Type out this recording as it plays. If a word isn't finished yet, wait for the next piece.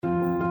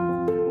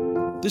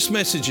This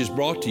message is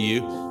brought to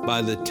you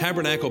by the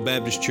Tabernacle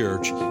Baptist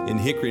Church in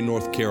Hickory,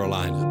 North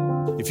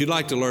Carolina. If you'd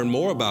like to learn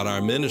more about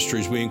our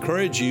ministries, we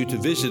encourage you to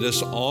visit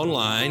us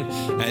online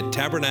at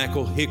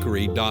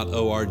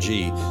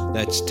tabernaclehickory.org.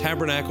 That's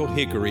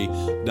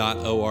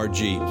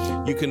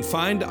tabernaclehickory.org. You can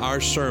find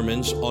our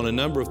sermons on a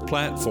number of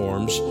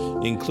platforms,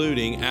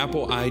 including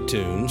Apple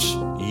iTunes,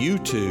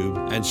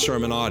 YouTube, and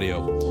Sermon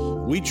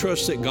Audio. We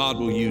trust that God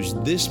will use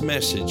this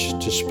message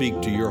to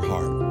speak to your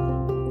heart.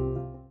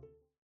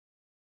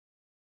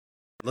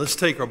 Let's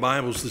take our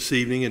Bibles this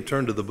evening and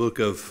turn to the book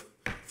of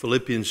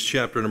Philippians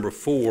chapter number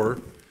 4.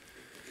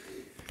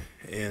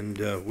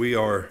 And we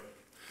are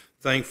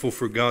thankful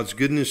for God's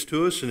goodness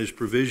to us and His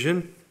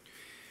provision.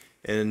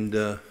 And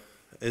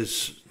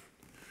as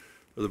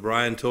Brother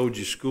Brian told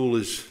you, school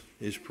is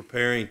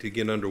preparing to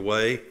get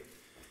underway.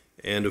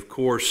 And of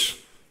course,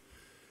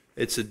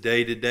 it's a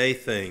day-to-day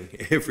thing.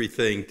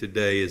 Everything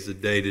today is a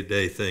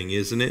day-to-day thing,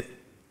 isn't it?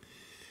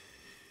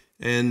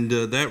 And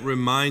that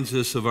reminds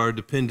us of our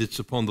dependence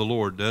upon the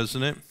Lord,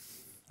 doesn't it?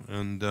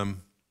 And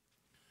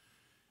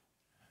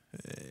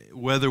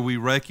whether we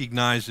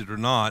recognize it or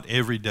not,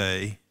 every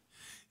day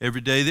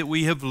that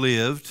we have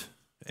lived,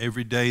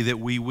 every day that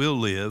we will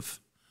live,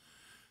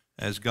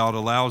 as God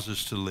allows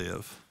us to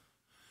live,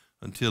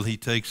 until He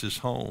takes us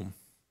home,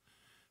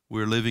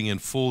 we're living in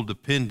full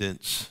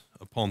dependence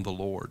upon the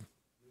Lord.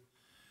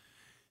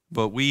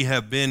 But we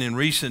have been in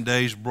recent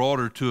days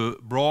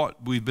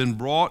we've been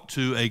brought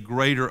to a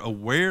greater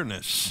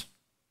awareness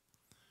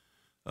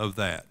of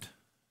that.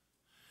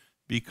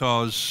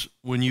 Because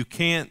when you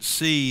can't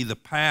see the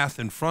path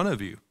in front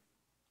of you,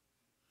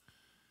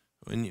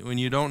 when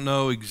you don't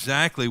know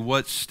exactly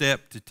what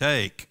step to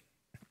take,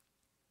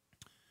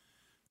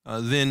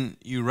 then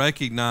you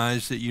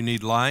recognize that you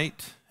need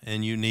light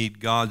and you need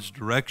God's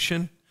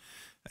direction.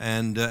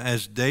 And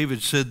as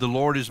David said, the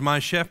Lord is my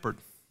shepherd.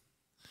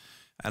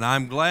 And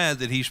I'm glad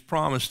that He's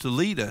promised to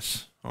lead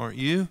us, aren't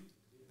you?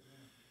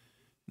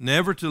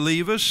 Never to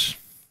leave us,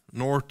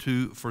 nor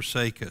to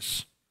forsake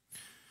us.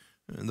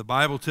 And the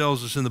Bible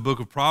tells us in the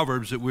book of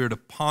Proverbs that we are to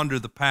ponder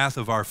the path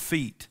of our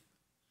feet.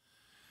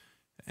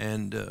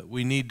 And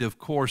we need to, of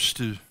course,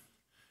 to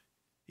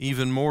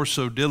even more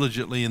so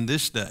diligently in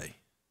this day,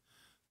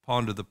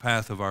 ponder the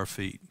path of our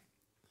feet.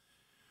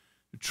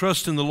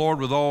 Trust in the Lord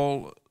with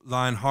all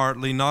thine heart,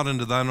 lean not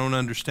unto thine own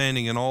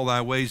understanding, in all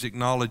thy ways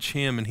acknowledge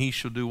Him, and He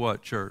shall do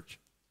what, church?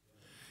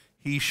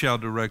 He shall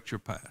direct your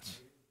paths.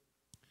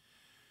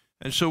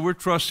 And so we're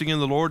trusting in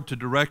the Lord to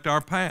direct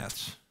our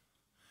paths.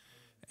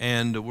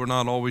 And we're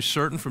not always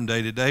certain from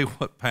day to day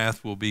what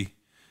path we'll be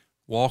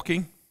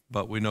walking,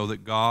 but we know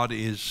that God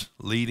is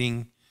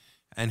leading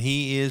and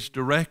He is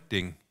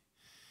directing.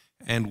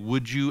 And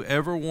would you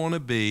ever want to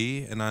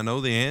be, and I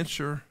know the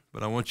answer,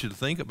 but I want you to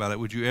think about it,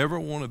 would you ever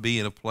want to be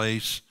in a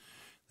place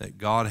that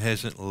God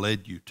hasn't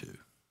led you to?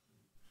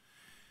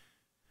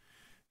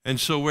 And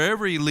so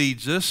wherever He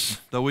leads us,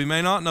 though we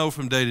may not know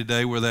from day to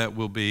day where that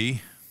will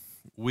be,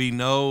 we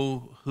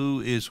know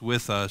who is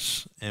with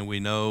us, and we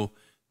know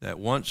that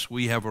once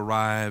we have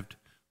arrived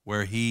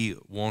where He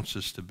wants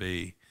us to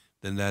be,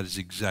 then that is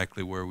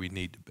exactly where we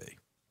need to be.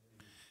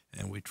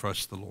 And we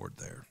trust the Lord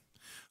there.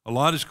 A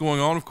lot is going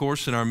on, of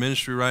course, in our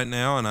ministry right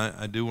now, and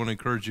I do want to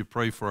encourage you to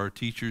pray for our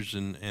teachers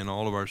and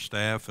all of our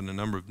staff and a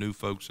number of new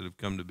folks that have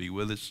come to be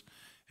with us.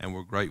 And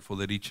we're grateful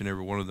that each and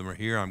every one of them are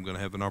here. I'm going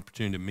to have an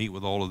opportunity to meet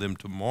with all of them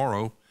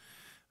tomorrow.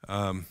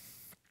 And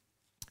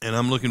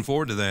I'm looking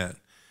forward to that.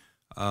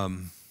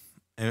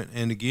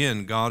 And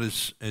again, God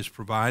has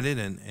provided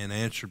and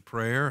answered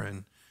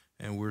prayer,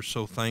 and we're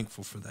so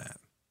thankful for that.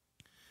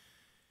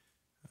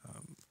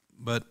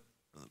 But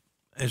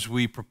as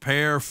we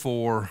prepare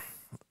for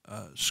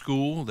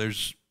school,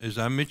 as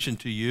I mentioned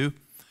to you,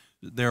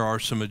 there are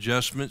some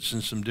adjustments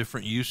and some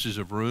different uses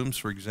of rooms.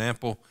 For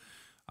example,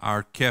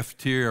 our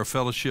cafeteria, our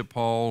fellowship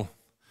hall,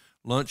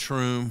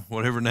 lunchroom,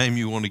 whatever name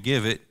you want to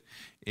give it,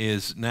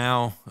 is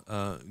now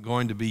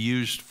going to be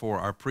used for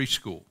our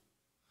preschool.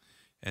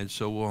 And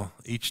so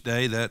each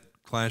day that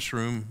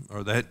classroom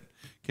or that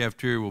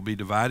cafeteria will be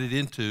divided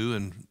into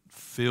and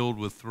filled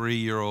with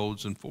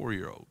 3-year-olds and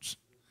 4-year-olds.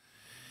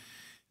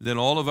 Then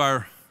all of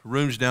our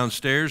rooms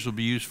downstairs will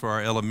be used for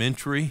our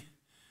elementary.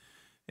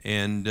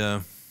 And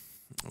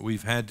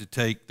we've had to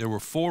there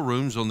were 4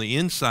 rooms on the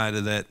inside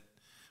of that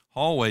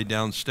hallway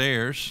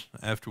downstairs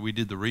after we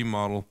did the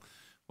remodel,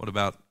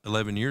 about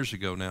 11 years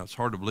ago now. It's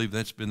hard to believe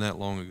that's been that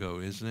long ago,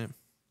 isn't it?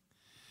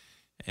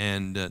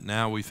 And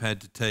now we've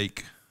had to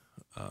take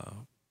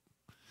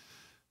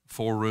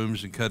 4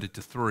 rooms and cut it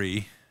to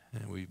 3,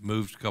 and we've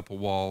moved a couple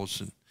walls,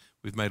 and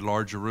we've made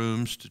larger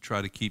rooms to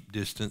try to keep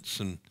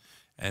distance,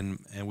 and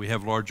we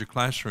have larger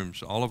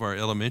classrooms. All of our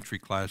elementary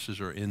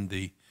classes are in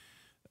the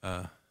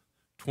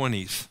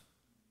 20s,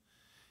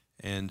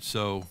 and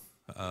so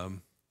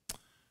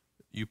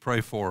you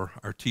pray for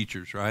our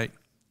teachers, right?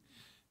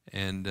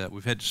 And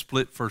we've had to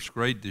split first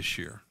grade this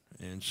year,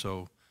 and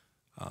so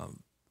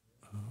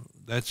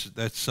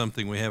that's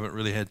something we haven't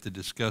really had to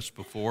discuss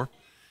before,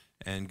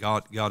 and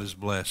God is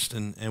blessed,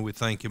 and we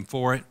thank Him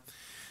for it.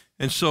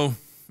 And so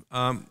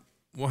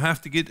we'll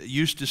have to get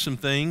used to some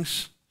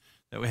things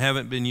that we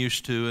haven't been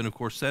used to, and of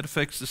course that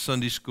affects the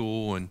Sunday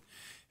school and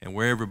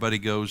where everybody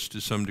goes to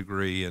some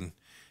degree,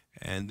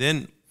 and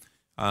then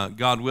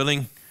God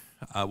willing,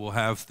 we'll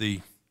have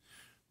the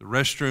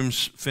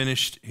restrooms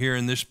finished here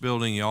in this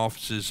building, the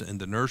offices and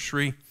the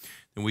nursery,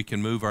 and we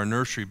can move our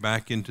nursery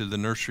back into the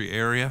nursery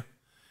area,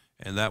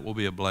 and that will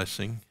be a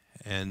blessing.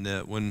 And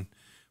when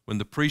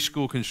the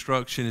preschool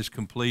construction is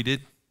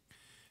completed,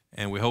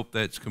 and we hope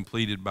that's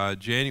completed by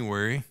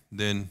January,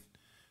 then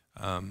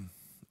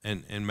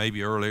and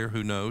maybe earlier,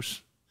 who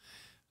knows,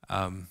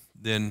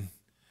 then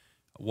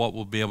what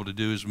we'll be able to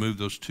do is move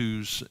those the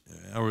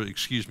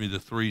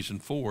 3s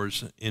and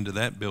 4s into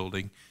that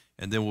building,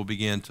 and then we'll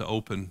begin to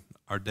open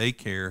our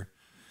daycare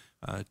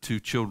to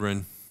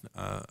children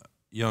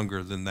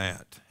younger than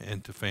that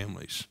and to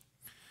families.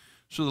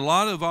 So there's a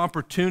lot of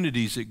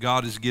opportunities that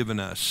God has given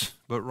us,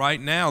 but right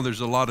now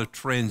there's a lot of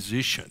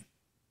transition.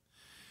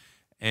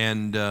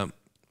 And a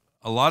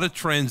lot of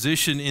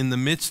transition in the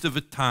midst of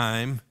a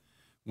time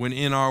when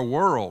in our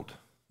world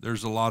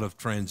there's a lot of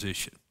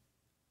transition.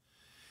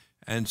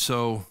 And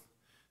so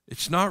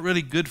it's not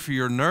really good for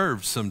your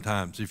nerves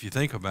sometimes if you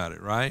think about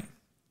it, right?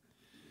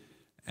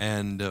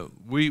 And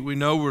we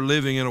know we're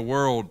living in a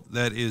world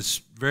that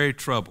is very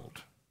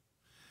troubled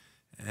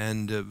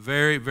and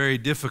very, very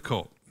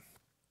difficult.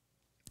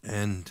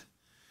 And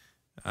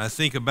I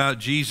think about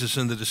Jesus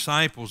and the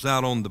disciples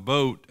out on the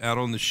boat, out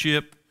on the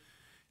ship,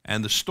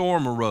 and the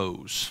storm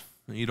arose.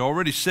 He'd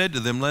already said to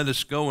them, let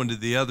us go into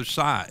the other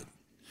side.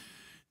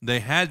 They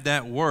had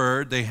that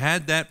word, they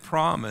had that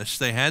promise,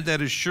 they had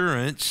that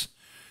assurance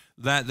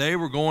that they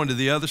were going to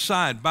the other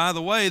side. By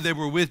the way, they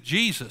were with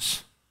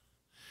Jesus.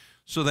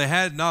 So they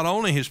had not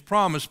only his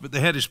promise, but they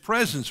had his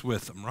presence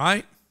with them,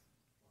 right?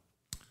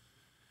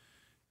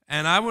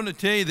 And I want to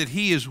tell you that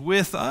he is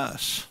with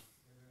us.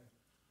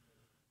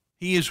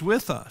 He is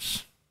with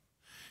us.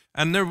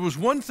 And there was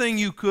one thing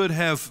you could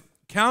have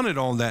counted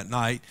on that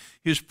night.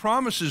 His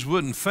promises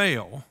wouldn't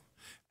fail.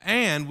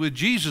 And with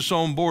Jesus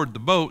on board the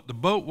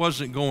boat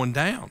wasn't going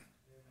down.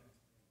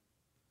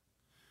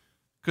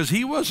 Because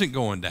he wasn't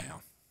going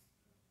down.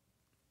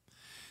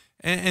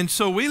 And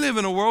so we live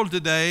in a world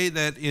today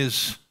that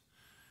is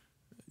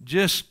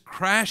just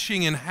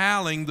crashing and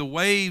howling, the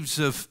waves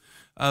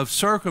of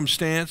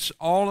circumstance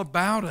all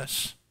about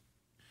us.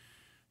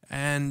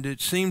 And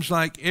it seems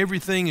like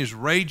everything is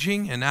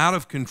raging and out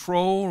of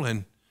control,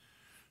 and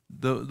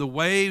the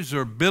waves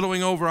are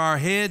billowing over our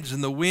heads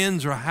and the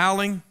winds are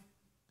howling.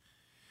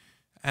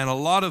 And a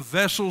lot of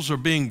vessels are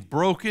being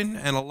broken,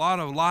 and a lot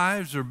of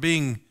lives are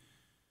being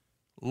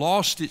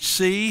lost at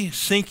sea,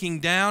 sinking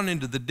down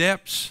into the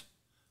depths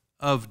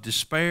of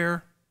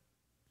despair.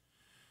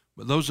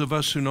 But those of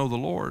us who know the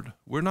Lord,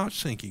 we're not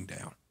sinking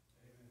down.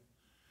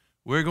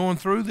 We're going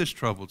through this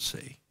troubled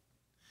sea.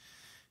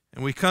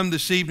 And we come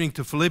this evening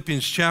to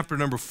Philippians chapter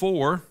number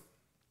 4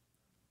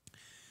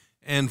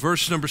 and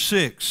verse number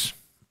 6.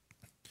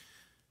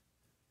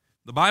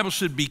 The Bible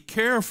said, be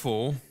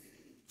careful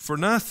for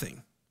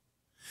nothing,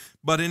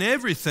 but in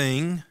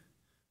everything,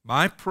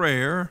 by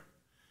prayer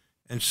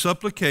and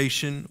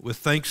supplication with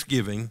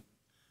thanksgiving,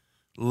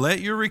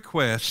 let your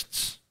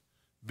requests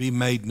be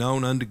made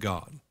known unto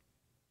God.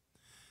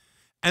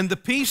 And the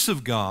peace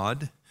of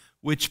God,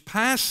 which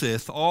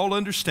passeth all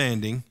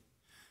understanding,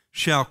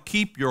 shall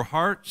keep your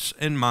hearts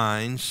and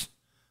minds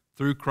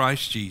through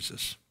Christ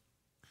Jesus.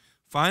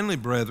 Finally,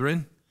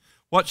 brethren,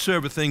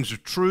 whatsoever things are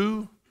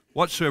true,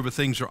 whatsoever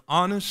things are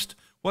honest,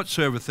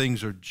 whatsoever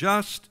things are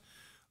just,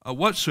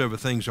 whatsoever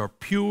things are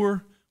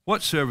pure,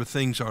 whatsoever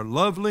things are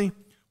lovely,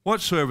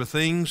 whatsoever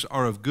things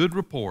are of good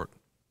report,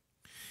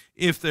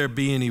 if there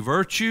be any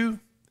virtue,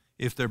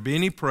 if there be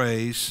any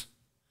praise,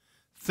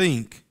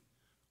 think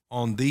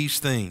on these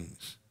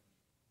things.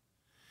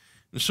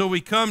 And so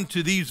we come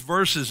to these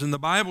verses, and the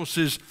Bible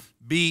says,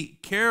 be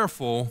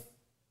careful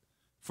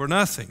for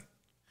nothing.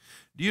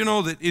 Do you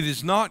know that it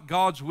is not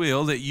God's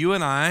will that you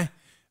and I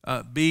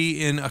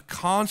be in a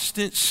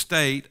constant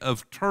state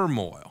of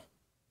turmoil?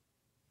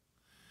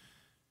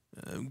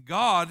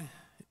 God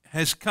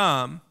has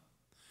come,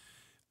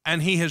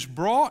 and he has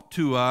brought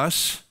to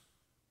us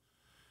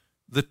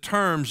the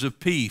terms of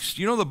peace.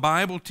 You know, the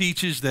Bible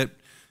teaches that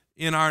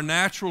in our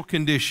natural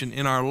condition,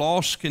 in our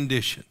lost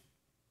condition,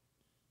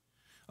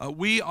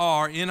 we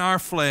are in our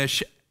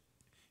flesh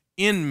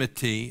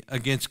enmity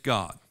against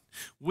God.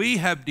 We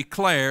have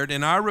declared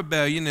in our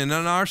rebellion and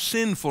in our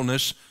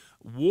sinfulness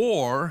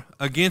war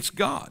against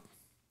God.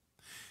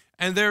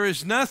 And there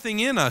is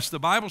nothing in us. The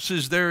Bible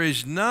says there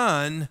is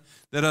none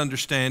that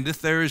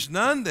understandeth, there is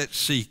none that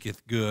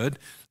seeketh good,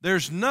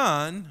 there's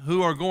none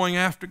who are going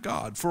after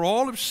God. For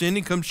all have sinned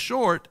and come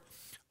short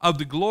of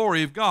the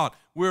glory of God.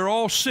 We're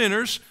all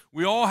sinners,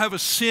 we all have a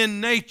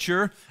sin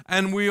nature,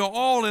 and we are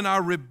all in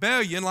our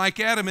rebellion, like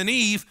Adam and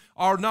Eve,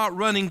 are not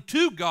running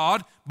to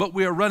God, but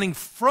we are running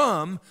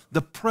from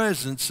the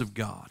presence of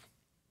God.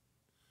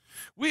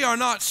 We are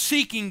not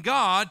seeking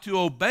God to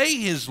obey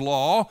his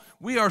law,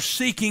 we are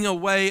seeking a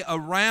way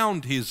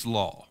around his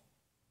law.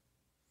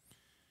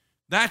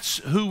 That's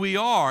who we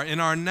are in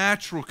our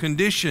natural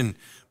condition.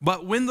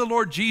 But when the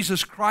Lord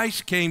Jesus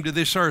Christ came to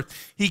this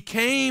earth, he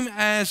came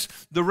as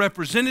the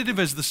representative,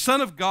 as the Son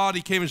of God.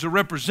 He came as a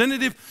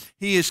representative.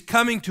 He is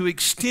coming to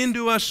extend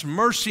to us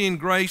mercy and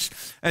grace.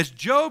 As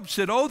Job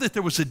said, oh, that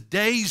there was a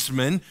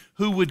daysman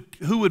who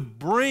would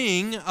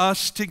bring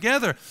us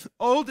together.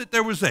 Oh, that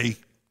there was a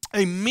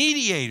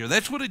mediator.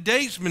 That's what a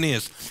daysman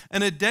is.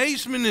 And a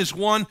daysman is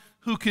one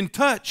who can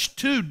touch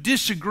two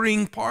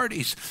disagreeing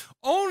parties.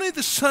 Only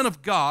the Son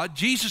of God,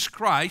 Jesus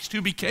Christ,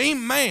 who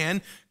became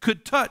man,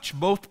 could touch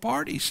both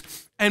parties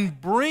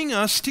and bring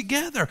us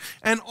together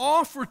and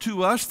offer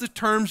to us the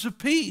terms of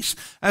peace.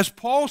 As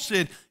Paul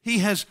said, he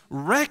has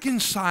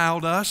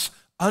reconciled us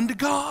unto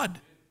God.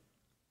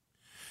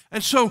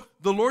 And so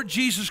the Lord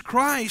Jesus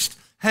Christ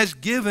has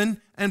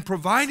given and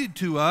provided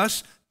to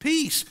us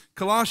peace.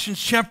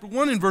 Colossians chapter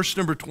 1 and verse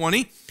number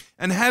 20,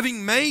 and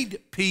having made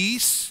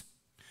peace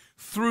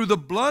through the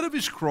blood of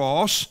his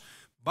cross,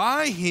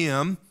 by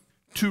him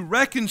to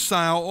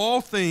reconcile all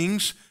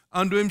things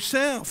unto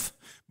himself.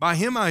 By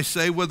him I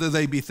say, whether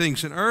they be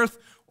things in earth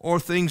or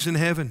things in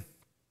heaven.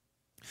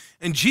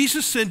 And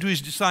Jesus said to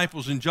his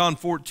disciples in John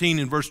 14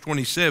 and verse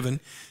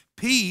 27,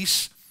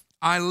 peace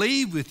I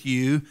leave with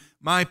you,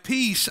 my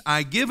peace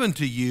I give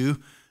unto you,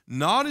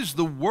 not as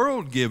the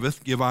world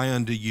giveth, give I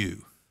unto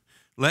you.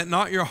 Let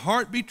not your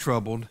heart be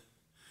troubled,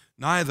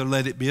 neither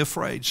let it be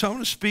afraid. So I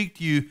want to speak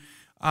to you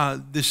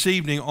this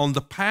evening on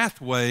the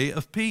pathway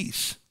of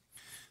peace.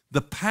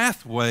 The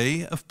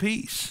pathway of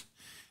peace.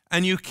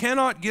 And you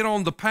cannot get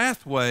on the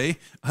pathway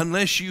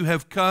unless you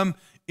have come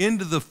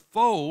into the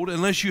fold,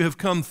 unless you have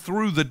come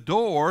through the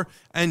door,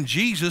 and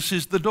Jesus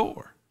is the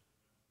door.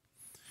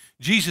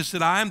 Jesus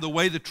said, I am the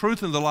way, the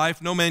truth, and the life.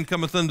 No man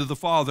cometh unto the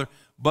Father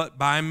but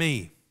by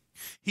me.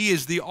 He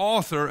is the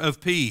author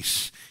of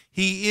peace.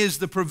 He is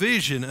the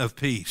provision of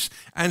peace.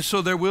 And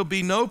so there will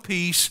be no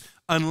peace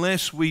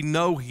unless we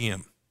know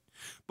him.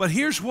 But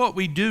here's what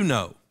we do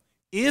know.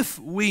 If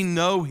we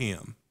know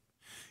him,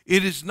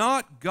 it is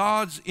not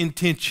God's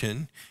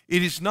intention,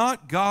 it is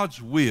not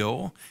God's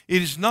will,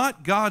 it is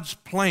not God's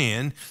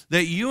plan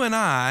that you and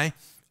I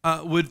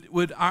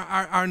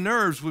our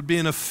nerves would be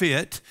in a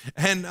fit,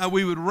 and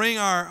we would wring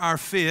our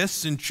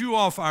fists and chew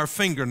off our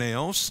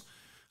fingernails.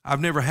 I've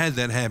never had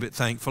that habit,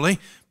 thankfully,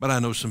 but I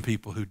know some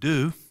people who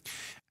do.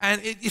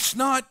 And it's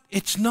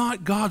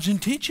not God's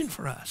intention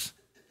for us.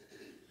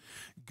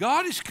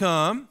 God has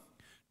come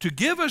to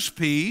give us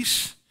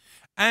peace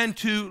and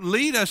to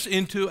lead us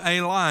into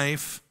a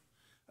life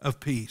of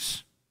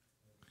peace.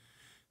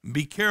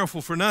 Be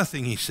careful for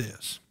nothing, he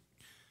says,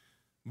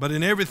 but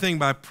in everything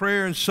by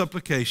prayer and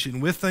supplication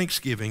with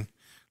thanksgiving,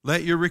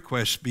 let your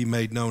requests be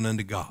made known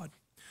unto God.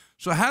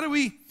 So how do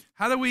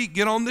we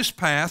get on this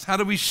path? How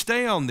do we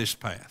stay on this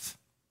path?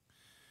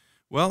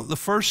 Well, the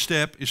first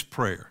step is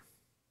prayer.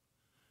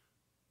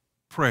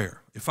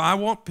 Prayer. If I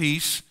want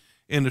peace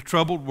in a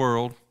troubled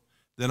world,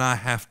 then I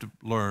have to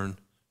learn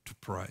to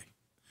pray.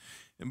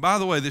 And by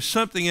the way, there's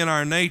something in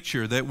our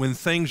nature that when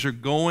things are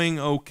going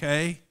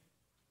okay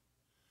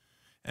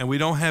and we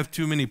don't have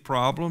too many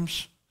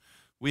problems,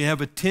 we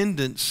have a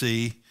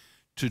tendency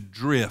to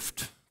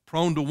drift,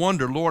 prone to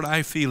wonder, Lord,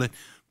 I feel it,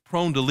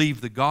 prone to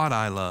leave the God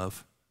I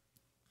love.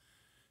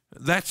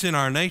 That's in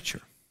our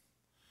nature.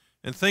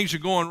 And things are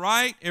going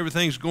right,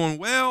 everything's going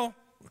well.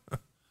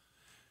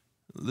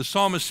 The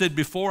psalmist said,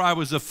 before I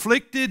was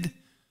afflicted,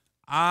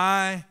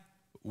 I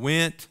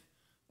went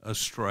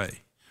astray.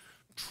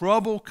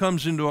 Trouble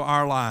comes into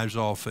our lives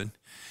often,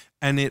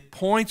 and it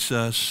points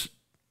us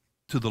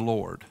to the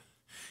Lord.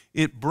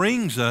 It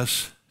brings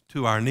us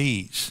to our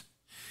knees.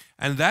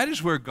 And that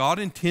is where God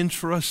intends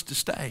for us to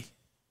stay.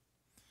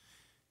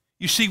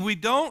 You see, we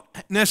don't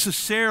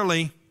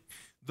necessarily,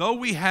 though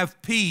we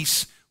have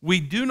peace, we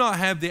do not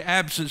have the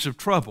absence of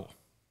trouble.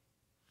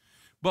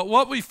 But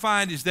what we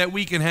find is that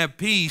we can have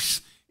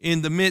peace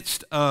in the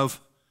midst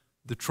of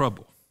the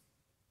trouble.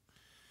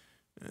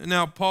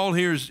 Now, Paul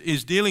here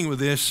is dealing with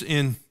this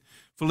in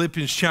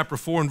Philippians chapter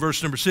 4 and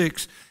verse number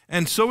 6.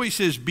 And so he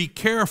says, be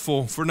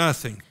careful for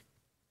nothing.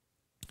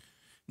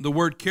 The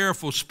word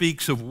careful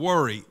speaks of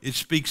worry. It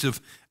speaks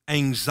of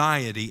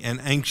anxiety and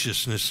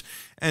anxiousness.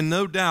 And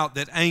no doubt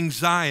that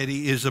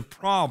anxiety is a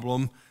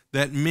problem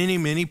that many,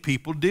 many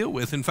people deal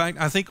with. In fact,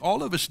 I think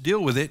all of us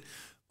deal with it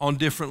on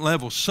different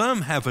levels.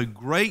 Some have a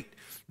great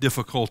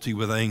difficulty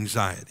with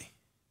anxiety.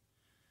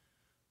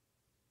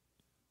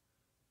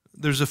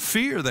 There's a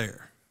fear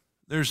there.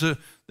 There's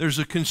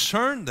a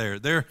concern there.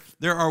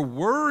 There are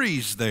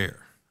worries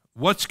there.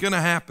 What's going to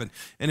happen?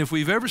 And if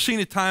we've ever seen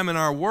a time in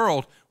our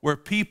world where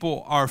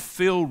people are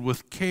filled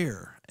with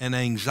care and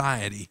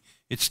anxiety,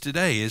 it's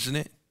today, isn't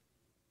it?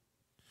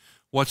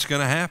 What's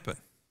going to happen?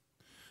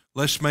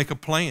 Let's make a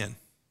plan.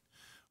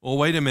 Well,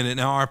 wait a minute.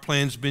 Now our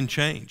plan's been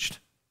changed.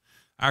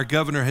 Our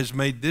governor has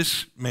made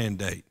this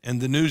mandate, and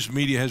the news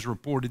media has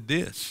reported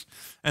this,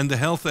 and the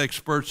health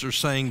experts are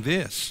saying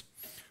this.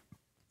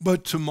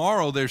 But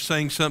tomorrow they're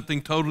saying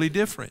something totally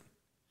different.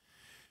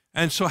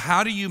 And so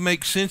how do you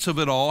make sense of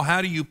it all?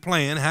 How do you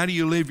plan? How do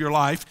you live your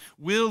life?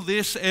 Will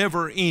this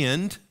ever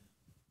end?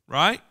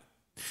 right?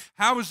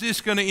 How is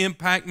this going to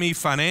impact me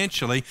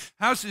financially?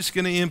 How is this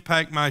going to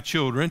impact my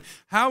children?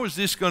 How is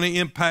this going to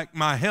impact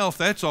my health?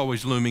 That's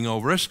always looming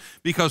over us,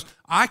 because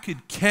I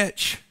could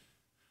catch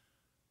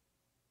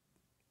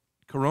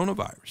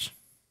coronavirus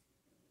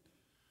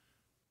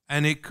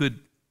and it could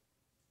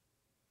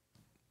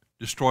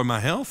destroy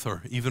my health,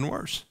 or even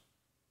worse.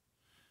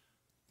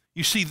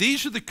 You see,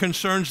 these are the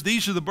concerns,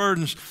 these are the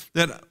burdens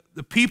that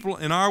the people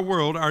in our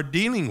world are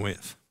dealing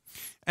with.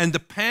 And the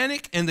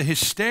panic and the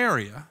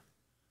hysteria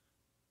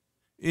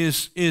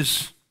is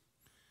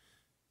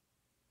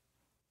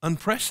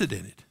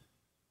unprecedented.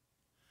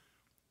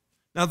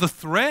 Now, the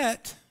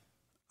threat,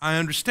 I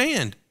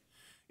understand,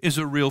 is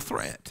a real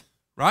threat,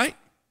 right?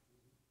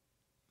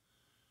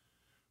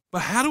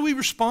 But how do we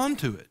respond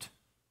to it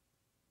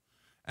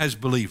as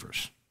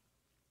believers?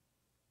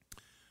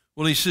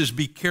 Well, he says,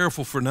 be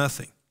careful for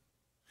nothing,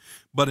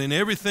 but in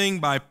everything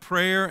by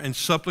prayer and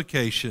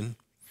supplication,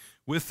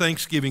 with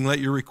thanksgiving, let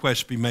your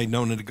requests be made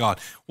known unto God.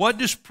 What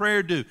does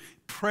prayer do?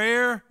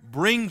 Prayer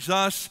brings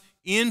us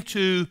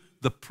into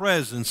the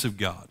presence of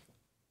God.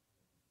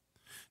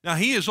 Now,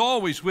 he is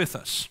always with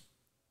us.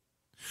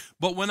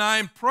 But when I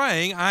am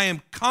praying, I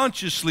am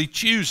consciously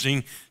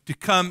choosing to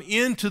come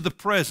into the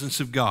presence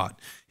of God.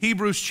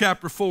 Hebrews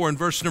chapter 4 and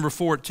verse number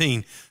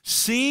 14.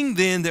 Seeing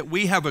then that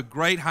we have a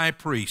great high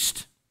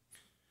priest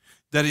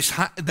that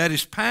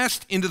is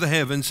passed into the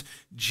heavens,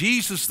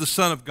 Jesus the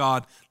Son of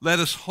God, let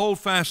us hold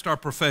fast our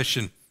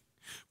profession.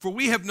 For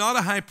we have not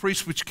a high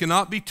priest which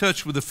cannot be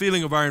touched with the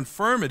feeling of our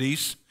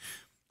infirmities,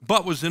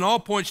 but was in all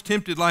points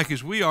tempted like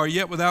as we are,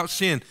 yet without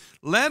sin.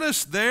 Let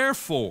us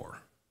therefore,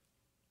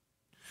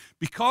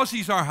 because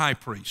he's our high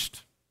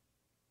priest,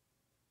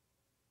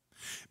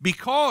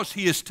 because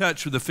he is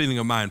touched with the feeling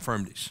of my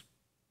infirmities,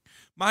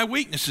 my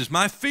weaknesses,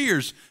 my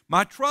fears,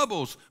 my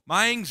troubles,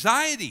 my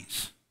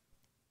anxieties,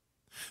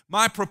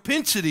 my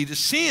propensity to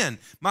sin,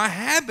 my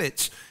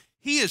habits.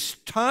 He is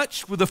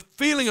touched with the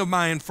feeling of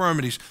my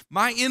infirmities,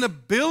 my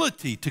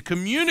inability to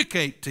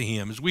communicate to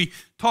him, as we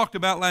talked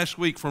about last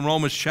week from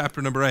Romans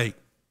chapter number 8.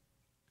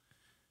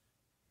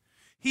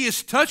 He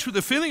is touched with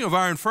the feeling of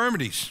our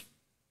infirmities.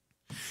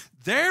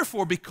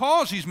 Therefore,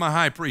 because he's my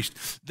high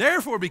priest,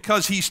 therefore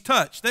because he's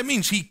touched, that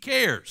means he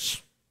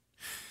cares.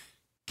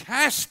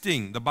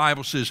 Casting, the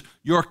Bible says,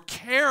 your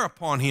care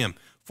upon him,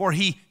 for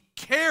he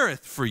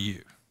careth for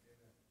you.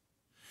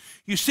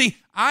 You see,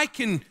 I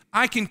can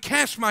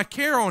cast my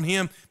care on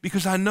him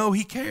because I know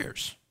he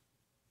cares.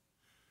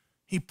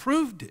 He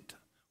proved it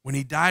when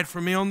he died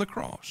for me on the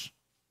cross.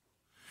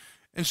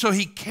 And so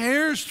he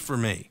cares for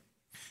me.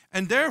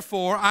 And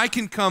therefore, I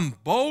can come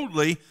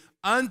boldly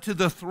unto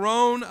the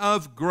throne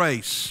of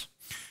grace,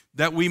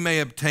 that we may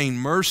obtain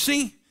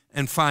mercy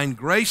and find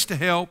grace to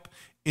help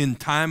in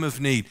time of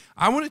need.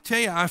 I want to tell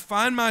you, I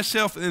find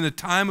myself in a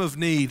time of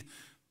need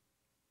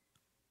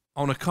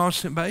on a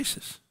constant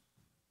basis.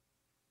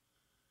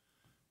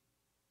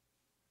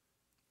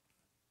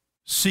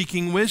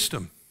 Seeking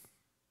wisdom,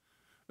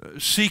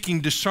 seeking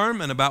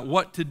discernment about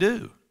what to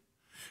do,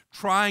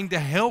 trying to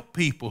help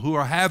people who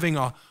are having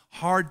a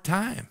hard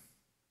time.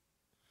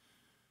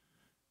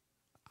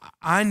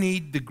 I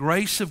need the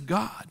grace of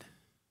God.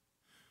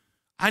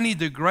 I need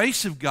the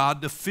grace of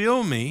God to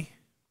fill me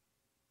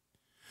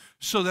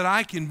so that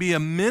I can be a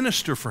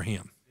minister for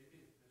him.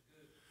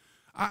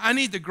 I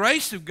need the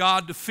grace of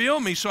God to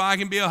fill me so I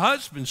can be a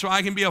husband, so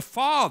I can be a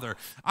father.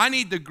 I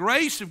need the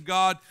grace of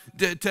God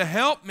to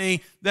help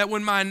me, that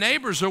when my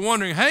neighbors are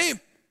wondering, hey,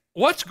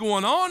 what's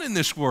going on in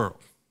this world?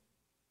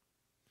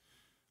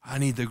 I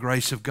need the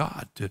grace of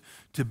God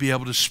to be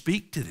able to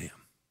speak to them.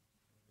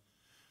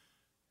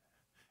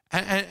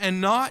 And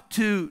not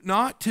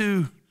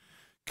to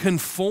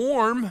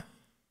conform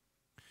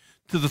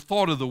to the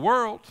thought of the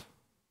world,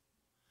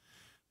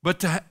 but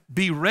to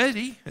be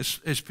ready,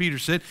 as Peter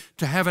said,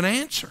 to have an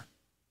answer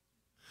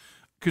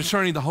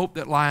concerning the hope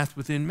that lieth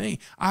within me.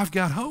 I've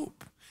got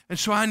hope. And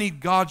so I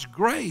need God's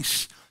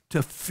grace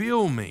to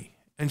fill me.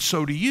 And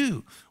so do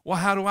you. Well,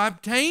 how do I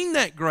obtain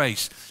that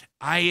grace?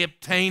 I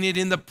obtain it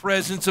in the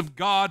presence of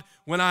God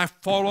when I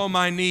fall on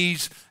my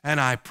knees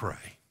and I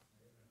pray.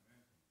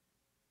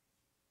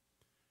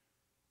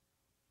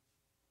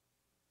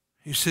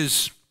 He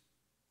says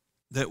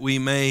that we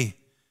may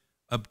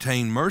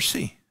obtain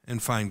mercy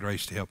and find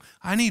grace to help.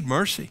 I need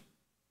mercy.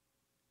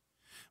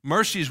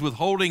 Mercy is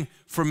withholding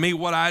from me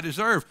what I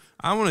deserve.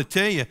 I want to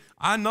tell you,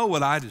 I know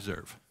what I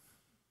deserve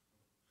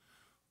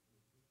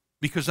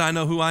because I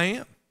know who I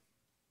am.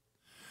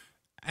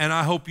 And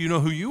I hope you know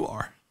who you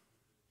are.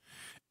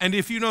 And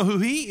if you know who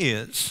he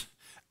is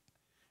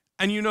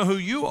and you know who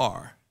you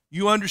are,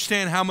 you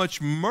understand how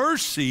much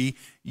mercy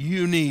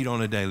you need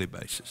on a daily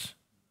basis.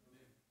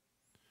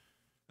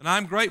 And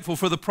I'm grateful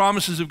for the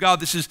promises of God.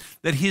 This is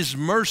that his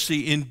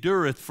mercy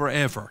endureth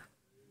forever.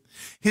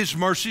 His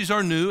mercies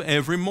are new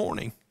every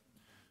morning,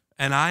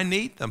 and I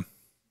need them.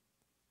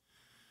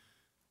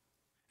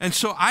 And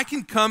so I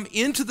can come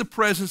into the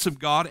presence of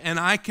God and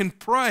I can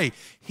pray.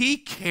 He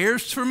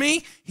cares for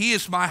me. He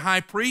is my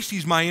high priest.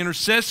 He's my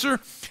intercessor.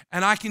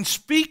 And I can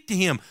speak to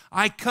him.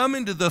 I come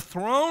into the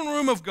throne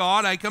room of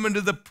God. I come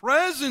into the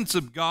presence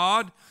of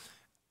God.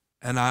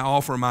 And I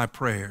offer my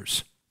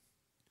prayers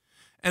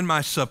and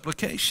my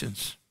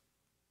supplications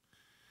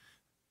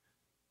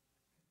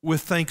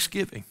with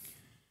thanksgiving.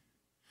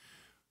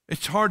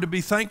 It's hard to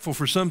be thankful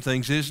for some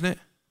things, isn't it?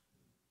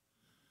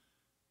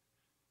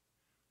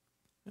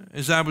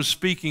 As I was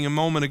speaking a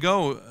moment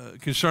ago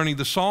concerning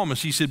the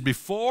psalmist, he said,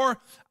 before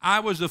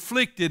I was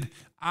afflicted,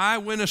 I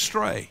went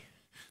astray.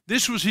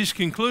 This was his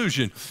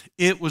conclusion.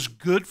 It was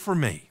good for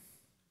me.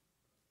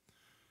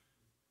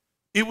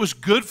 It was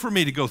good for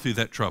me to go through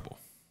that trouble.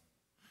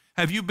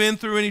 Have you been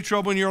through any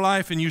trouble in your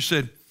life and you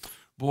said,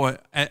 boy,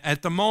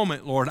 at the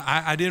moment, Lord,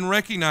 I didn't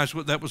recognize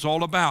what that was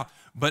all about,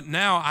 but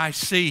now I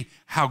see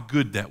how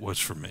good that was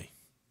for me.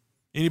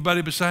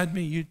 Anybody beside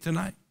me, you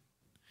tonight?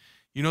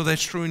 You know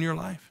that's true in your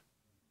life?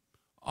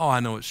 Oh,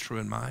 I know it's true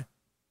in mine.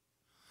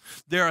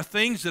 There are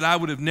things that I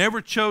would have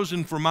never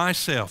chosen for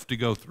myself to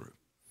go through.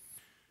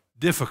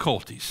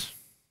 Difficulties.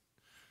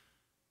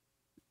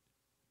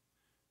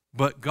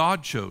 But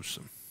God chose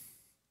them.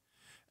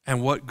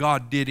 And what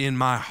God did in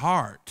my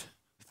heart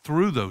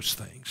through those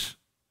things,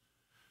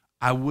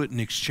 I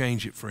wouldn't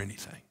exchange it for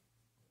anything.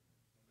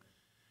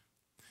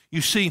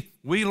 You see,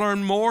 we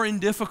learn more in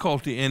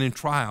difficulty and in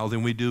trial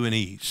than we do in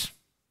ease.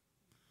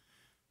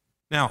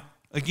 Now,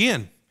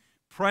 again,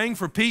 praying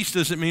for peace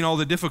doesn't mean all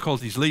the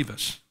difficulties leave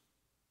us.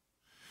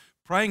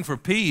 Praying for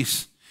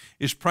peace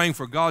is praying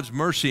for God's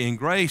mercy and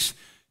grace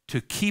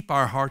to keep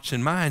our hearts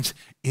and minds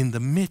in the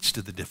midst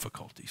of the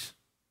difficulties.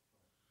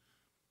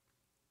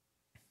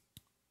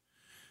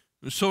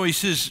 So he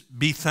says,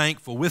 be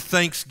thankful with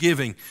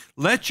thanksgiving.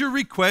 Let your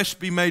requests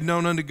be made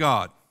known unto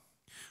God.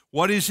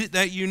 What is it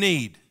that you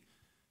need?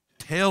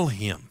 Tell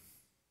him.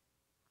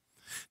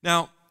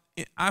 Now,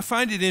 I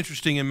find it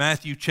interesting in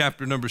Matthew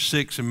chapter number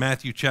 6 and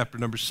Matthew chapter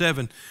number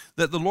 7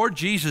 that the Lord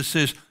Jesus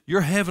says,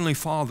 your heavenly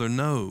Father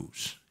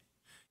knows.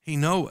 He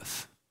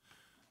knoweth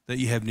that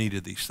you have need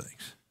of these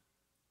things.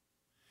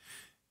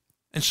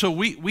 And so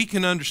we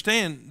can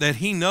understand that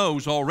he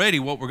knows already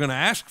what we're going to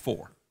ask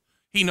for.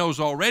 He knows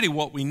already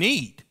what we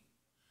need.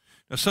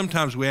 Now,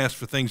 sometimes we ask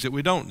for things that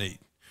we don't need.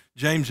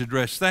 James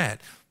addressed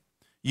that.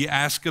 You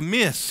ask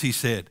amiss, he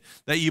said,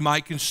 that you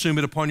might consume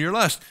it upon your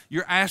lust.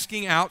 You're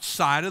asking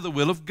outside of the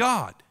will of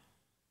God.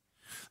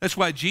 That's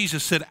why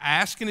Jesus said,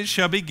 ask and it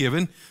shall be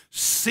given.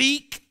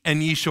 Seek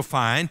and ye shall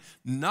find.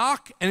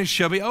 Knock and it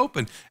shall be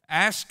opened.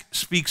 Ask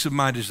speaks of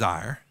my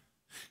desire.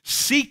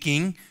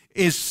 Seeking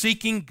is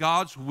seeking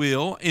God's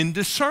will in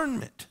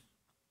discernment.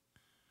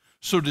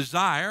 So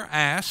desire,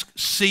 ask,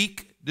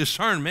 seek,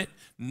 discernment,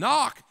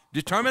 knock,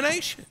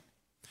 determination.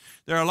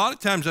 There are a lot of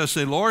times I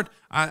say, Lord,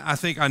 I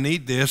think I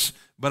need this,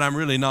 but I'm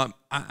really not.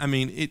 I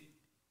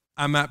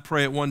might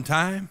pray at one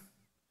time.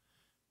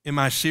 Am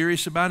I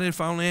serious about it if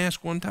I only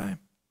ask one time?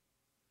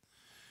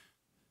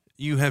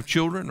 You have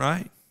children,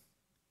 right?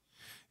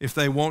 If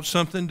they want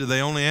something, do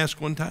they only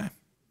ask one time?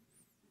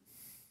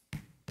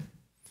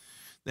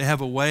 They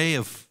have a way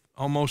of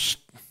almost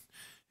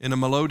in a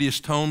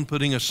melodious tone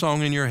putting a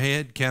song in your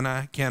head. Can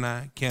I, can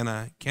I, can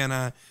I, can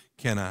I,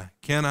 can I,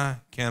 can I,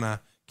 can I,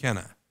 can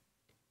I?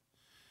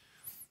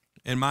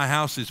 In my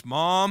house, it's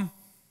mom,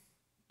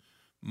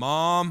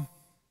 mom,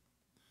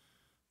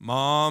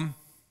 mom.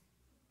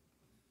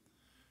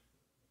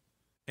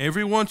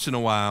 Every once in a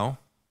while,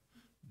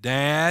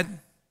 dad.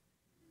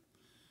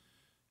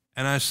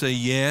 And I say,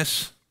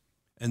 yes.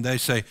 And they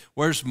say,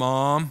 where's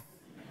mom?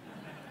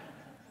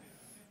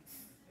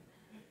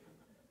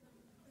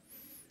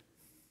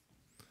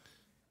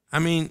 I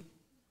mean,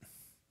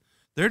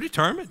 they're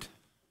determined.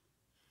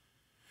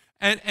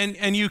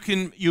 And you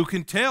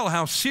can tell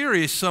how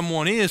serious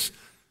someone is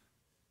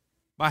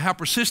by how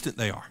persistent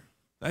they are.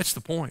 That's the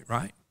point,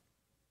 right?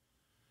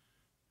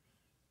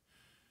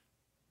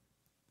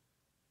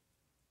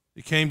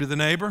 He came to the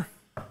neighbor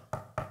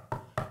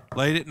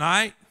late at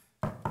night.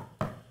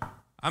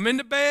 I'm in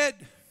the bed,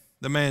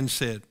 the man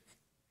said.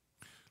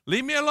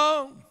 Leave me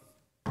alone.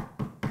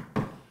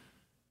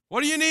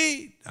 What do you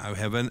need? I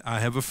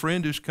have a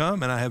friend who's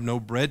come and I have no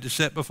bread to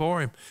set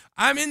before him.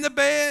 I'm in the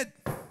bed.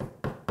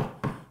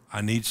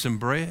 I need some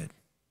bread.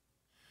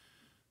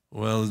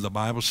 Well, the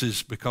Bible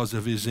says because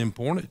of his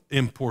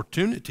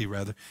importunity,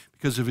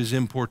 because of his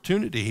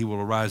importunity, he will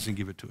arise and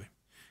give it to him.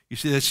 You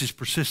see, that's his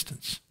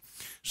persistence.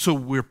 So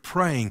we're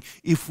praying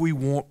if we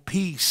want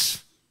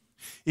peace,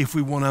 if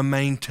we want to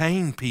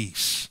maintain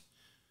peace,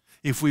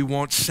 if we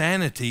want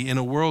sanity in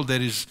a world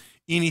that is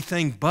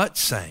anything but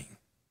sane,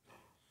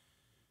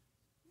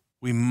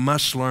 we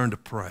must learn to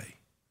pray.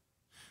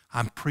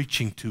 I'm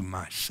preaching to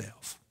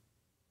myself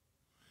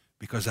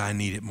because I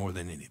need it more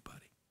than anybody.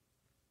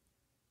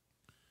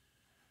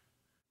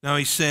 Now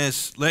he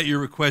says, let your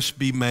requests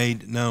be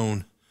made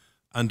known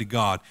unto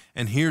God.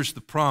 And here's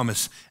the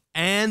promise.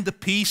 And the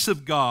peace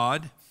of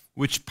God,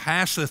 which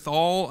passeth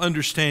all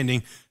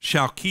understanding,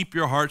 shall keep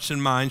your hearts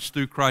and minds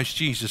through Christ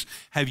Jesus.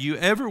 Have you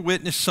ever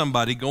witnessed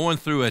somebody going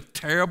through a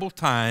terrible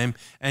time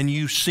and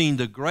you've seen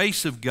the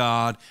grace of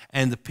God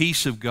and the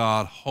peace of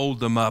God hold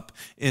them up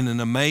in an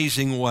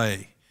amazing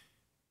way?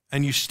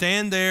 And you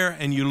stand there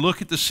and you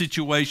look at the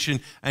situation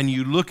and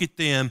you look at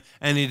them,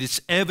 and it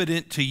is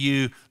evident to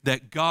you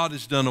that God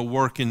has done a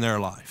work in their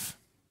life.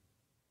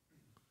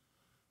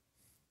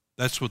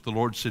 That's what the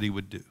Lord said He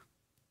would do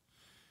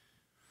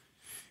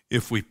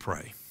if we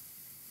pray.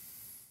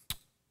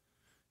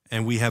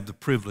 And we have the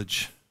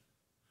privilege,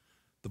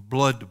 the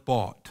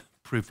blood-bought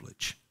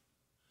privilege,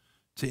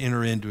 to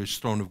enter into His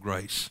throne of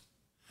grace.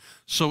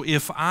 So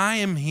if I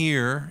am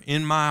here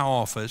in my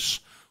office,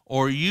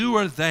 or you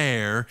are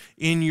there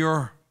in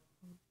your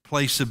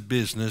place of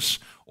business,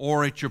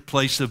 or at your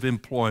place of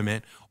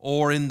employment,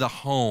 or in the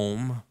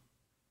home,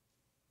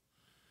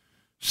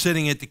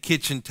 sitting at the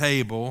kitchen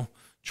table,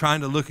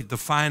 trying to look at the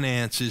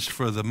finances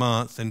for the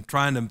month and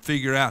trying to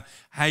figure out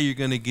how you're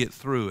going to get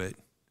through it.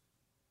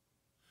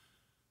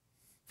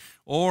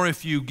 Or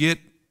if you get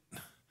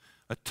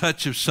a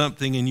touch of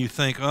something and you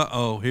think,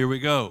 uh-oh, here we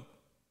go.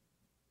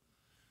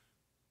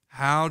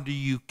 How do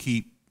you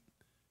keep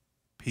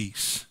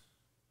peace?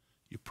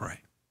 You pray.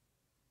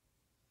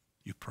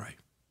 You pray.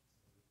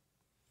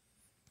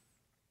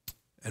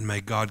 And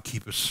may God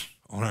keep us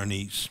on our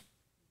knees.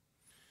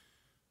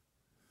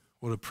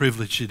 What a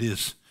privilege it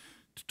is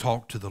to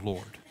talk to the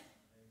Lord.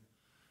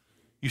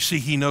 You see,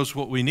 He knows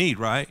what we need,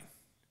 right?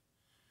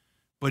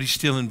 But He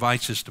still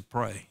invites us to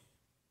pray.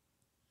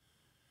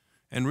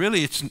 And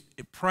really,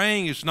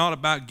 praying is not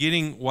about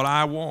getting what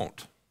I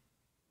want.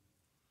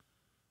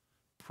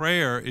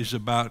 Prayer is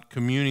about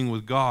communing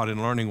with God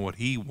and learning what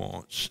He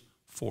wants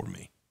for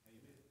me.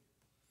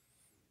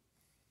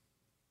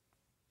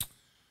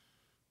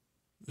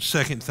 The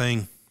second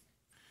thing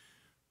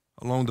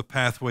along the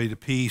pathway to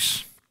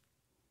peace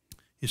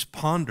is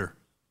ponder.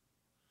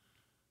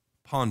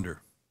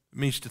 Ponder. It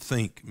means to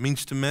think. It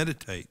means to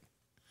meditate.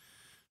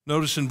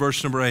 Notice in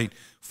verse number 8,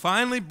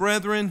 finally,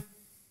 brethren,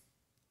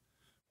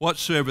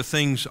 whatsoever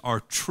things are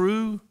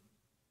true,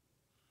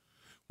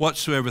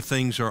 whatsoever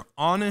things are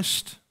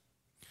honest,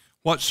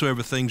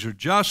 whatsoever things are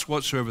just,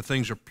 whatsoever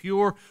things are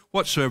pure,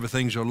 whatsoever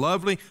things are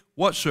lovely,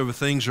 whatsoever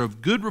things are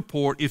of good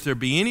report, if there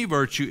be any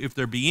virtue, if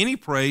there be any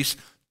praise,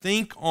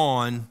 think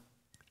on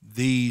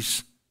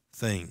these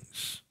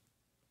things.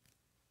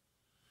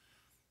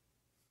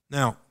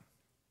 Now,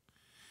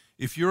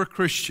 if you're a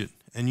Christian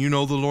and you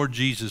know the Lord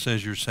Jesus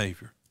as your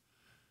Savior,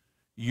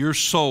 your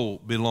soul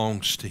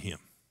belongs to Him.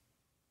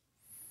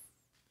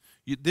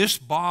 This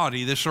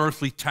body, this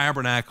earthly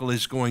tabernacle,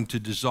 is going to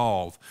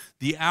dissolve.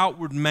 The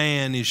outward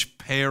man is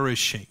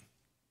perishing.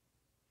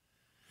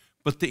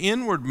 But the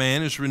inward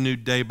man is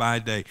renewed day by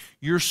day.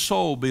 Your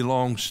soul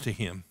belongs to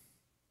Him.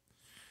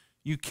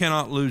 You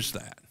cannot lose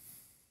that.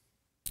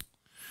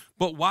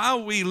 But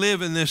while we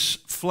live in this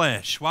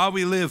flesh, while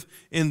we live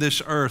in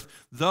this earth,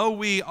 though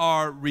we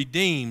are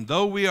redeemed,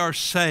 though we are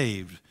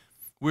saved,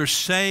 we're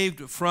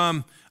saved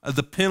from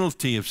the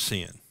penalty of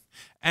sin.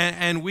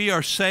 And we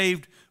are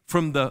saved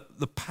from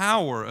the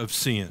power of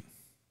sin.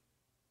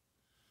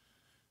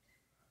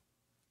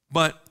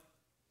 But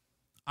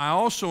I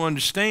also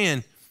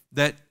understand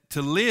that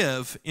to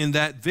live in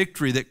that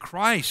victory that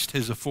Christ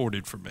has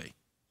afforded for me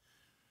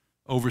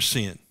over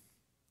sin,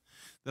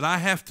 that I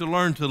have to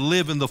learn to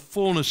live in the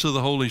fullness of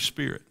the Holy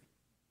Spirit.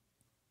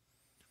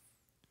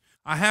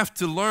 I have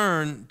to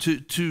learn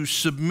to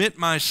submit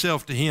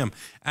myself to Him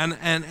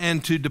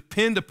and to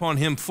depend upon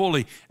Him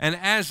fully. And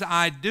as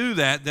I do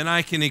that, then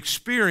I can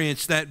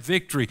experience that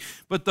victory.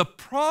 But the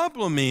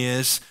problem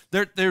is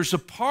there's a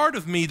part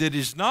of me that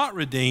is not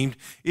redeemed.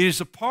 It is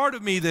a part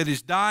of me that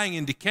is dying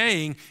and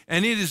decaying,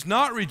 and it is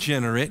not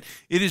regenerate.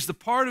 It is the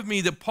part of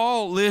me that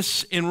Paul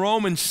lists in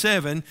Romans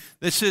 7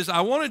 that says,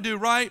 I want to do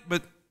right,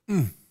 but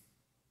I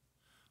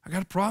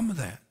got a problem with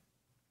that.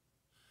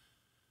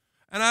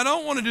 And I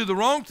don't want to do the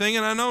wrong thing,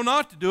 and I know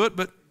not to do it,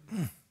 but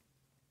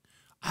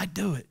I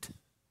do it.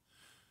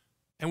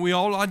 And we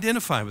all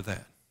identify with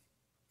that.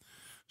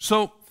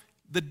 So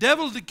the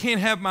devil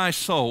can't have my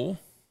soul,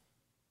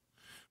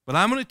 but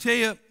I'm going to tell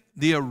you,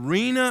 the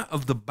arena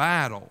of the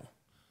battle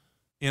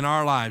in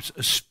our lives,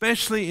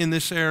 especially in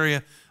this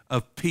area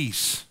of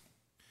peace,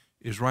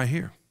 is right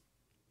here.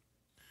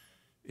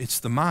 It's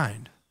the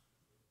mind,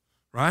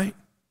 right?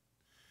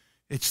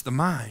 It's the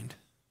mind.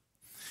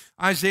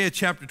 Isaiah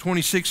chapter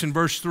 26 and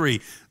verse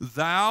 3,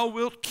 thou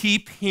wilt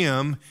keep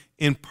him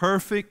in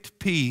perfect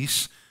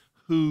peace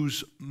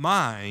whose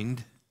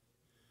mind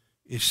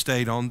is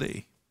stayed on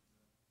thee.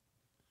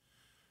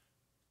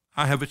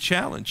 I have a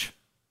challenge.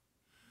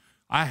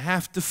 I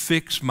have to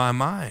fix my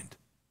mind.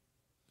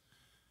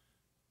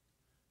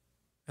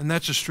 And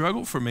that's a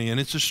struggle for me, and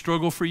it's a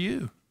struggle for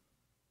you.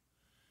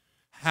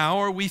 How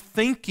are we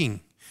thinking?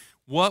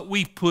 What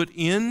we put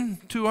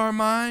into our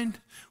mind,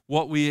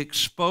 what we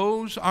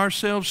expose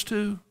ourselves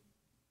to,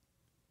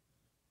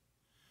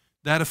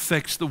 that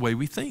affects the way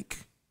we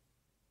think.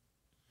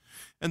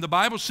 And the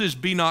Bible says,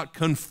 be not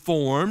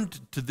conformed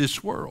to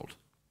this world.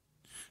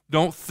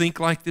 Don't think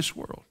like this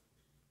world.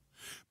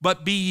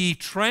 But be ye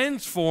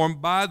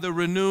transformed by the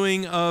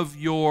renewing of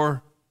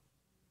your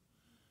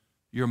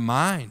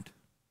mind.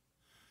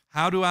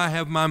 How do I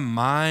have my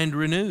mind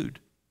renewed?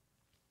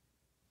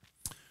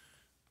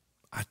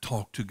 I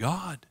talk to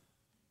God,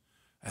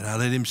 and I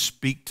let Him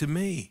speak to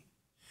me,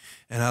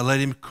 and I let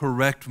Him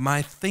correct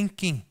my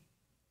thinking.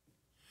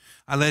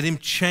 I let Him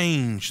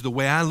change the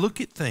way I look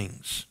at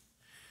things.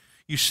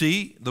 You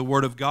see, the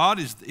Word of God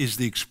is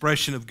the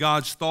expression of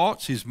God's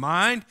thoughts, His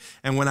mind,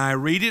 and when I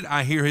read it,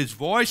 I hear His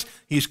voice.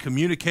 He's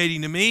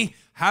communicating to me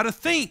how to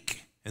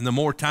think. And the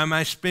more time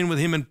I spend with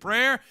Him in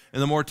prayer,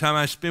 and the more time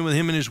I spend with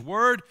Him in His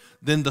Word,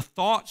 then the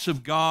thoughts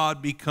of God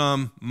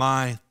become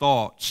my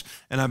thoughts.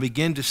 And I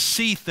begin to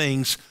see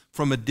things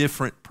from a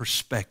different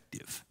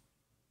perspective.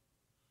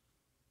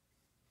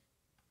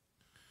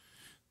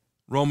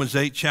 Romans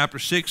 8, chapter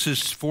 6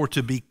 says, for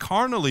to be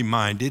carnally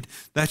minded,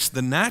 that's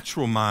the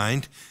natural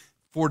mind.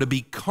 For to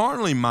be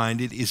carnally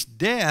minded is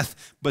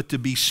death, but to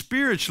be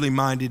spiritually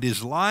minded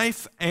is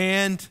life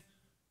and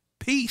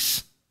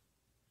peace.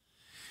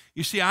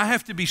 You see, I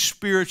have to be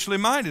spiritually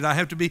minded. I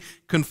have to be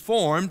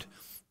conformed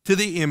to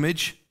the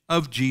image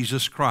of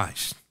Jesus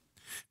Christ.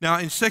 Now,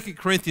 in 2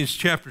 Corinthians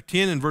chapter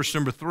 10 and verse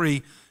number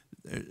 3,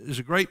 there's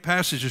a great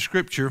passage of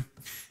Scripture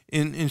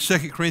in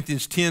 2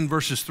 Corinthians 10,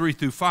 verses 3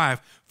 through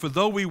 5. For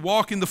though we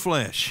walk in the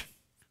flesh,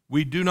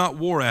 we do not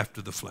war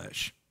after the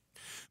flesh.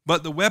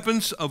 But the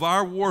weapons of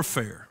our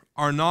warfare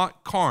are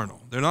not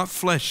carnal, they're not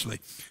fleshly,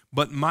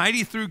 but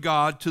mighty through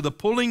God to the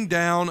pulling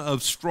down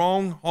of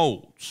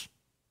strongholds,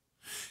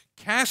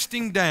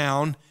 casting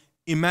down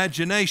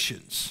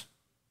imaginations,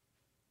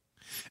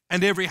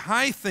 and every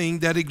high thing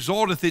that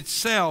exalteth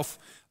itself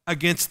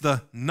against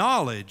the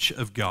knowledge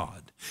of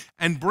God,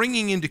 and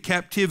bringing into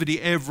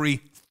captivity every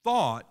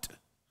thought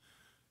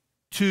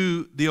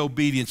to the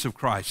obedience of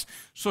Christ.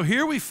 So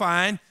here we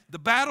find the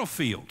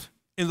battlefield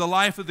in the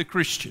life of the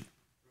Christian.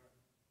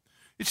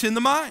 It's in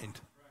the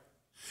mind.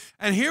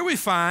 And here we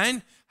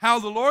find how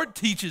the Lord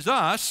teaches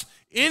us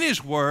in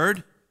His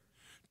Word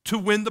to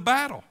win the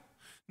battle.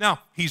 Now,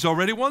 He's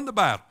already won the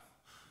battle,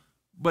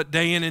 but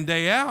day in and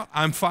day out,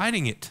 I'm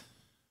fighting it.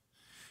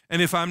 And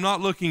if I'm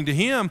not looking to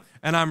Him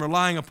and I'm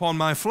relying upon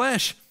my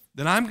flesh,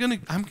 then I'm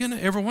gonna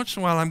every once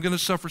in a while, I'm gonna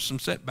suffer some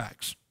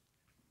setbacks.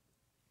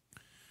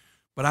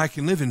 But I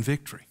can live in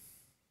victory.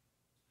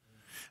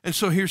 And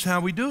so here's how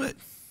we do it.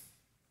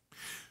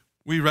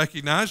 We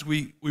recognize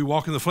we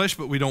walk in the flesh,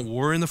 but we don't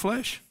war in the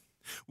flesh.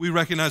 We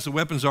recognize the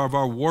weapons of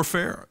our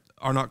warfare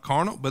are not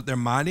carnal, but they're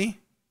mighty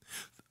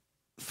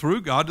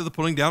through God to the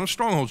pulling down of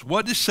strongholds.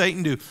 What does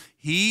Satan do?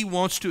 He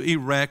wants to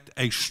erect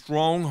a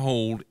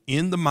stronghold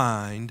in the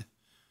mind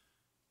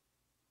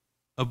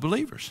of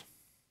believers.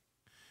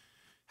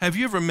 Have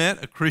you ever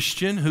met a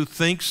Christian who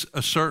thinks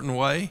a certain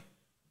way,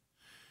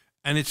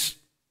 and it's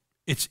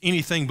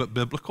anything but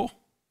biblical?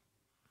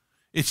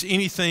 It's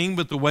anything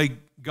but the way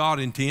God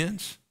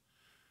intends?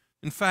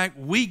 In fact,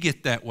 we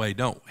get that way,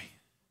 don't we?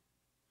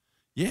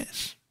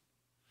 Yes.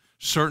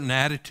 Certain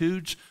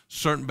attitudes,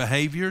 certain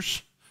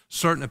behaviors,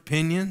 certain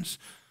opinions,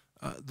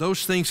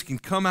 those things can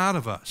come out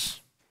of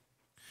us.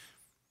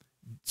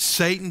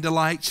 Satan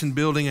delights in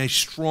building a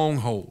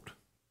stronghold.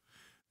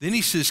 Then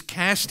he says,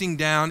 casting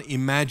down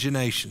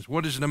imaginations.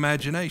 What is an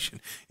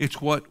imagination? It's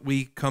what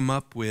we come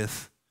up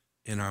with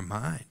in our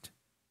mind.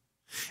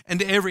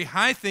 And every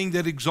high thing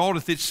that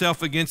exalteth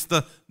itself against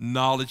the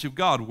knowledge of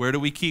God. Where do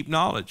we keep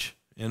knowledge?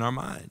 In our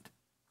mind.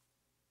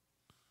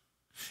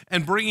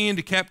 And bringing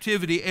into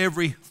captivity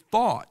every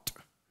thought.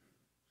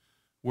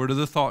 Where do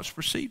the thoughts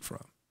proceed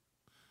from?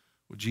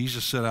 Well,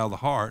 Jesus said out of the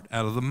heart,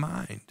 out of the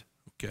mind.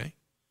 Okay?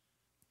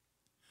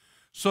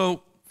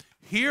 So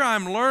here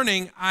I'm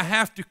learning I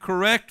have to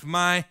correct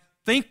my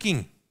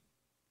thinking.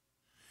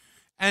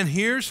 And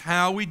here's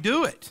how we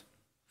do it.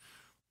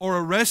 Or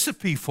a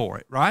recipe for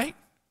it, right?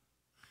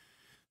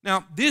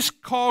 Now, this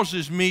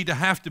causes me to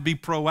have to be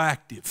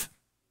proactive.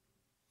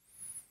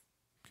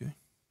 Okay?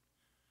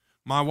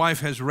 My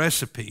wife has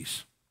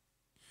recipes.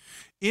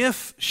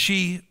 If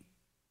she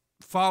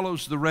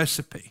follows the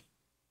recipe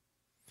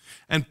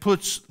and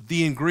puts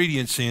the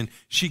ingredients in,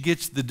 she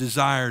gets the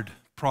desired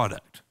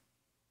product.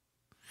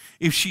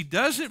 If she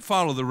doesn't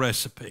follow the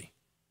recipe,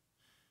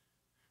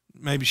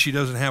 maybe she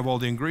doesn't have all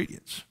the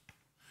ingredients.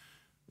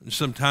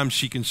 Sometimes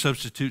she can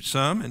substitute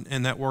some,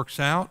 and that works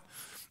out.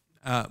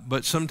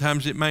 But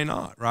sometimes it may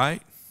not,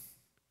 right?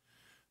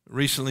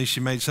 Recently she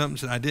made something,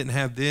 said, I didn't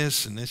have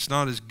this, and it's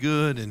not as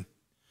good, and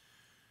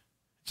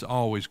it's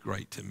always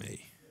great to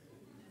me.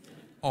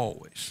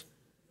 Always.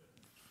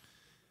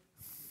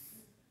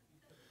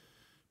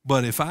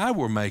 But if I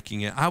were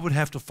making it, I would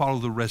have to follow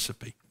the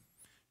recipe.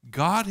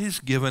 God has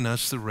given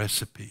us the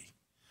recipe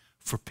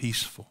for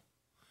peaceful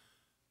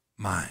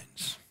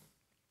minds.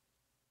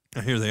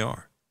 Now here they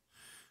are.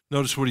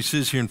 Notice what he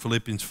says here in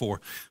Philippians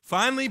 4.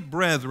 Finally,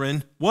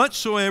 brethren,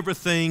 whatsoever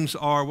things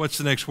are, what's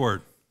the next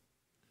word?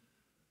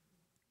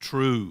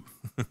 True.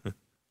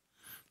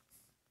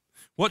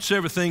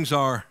 Whatsoever things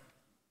are,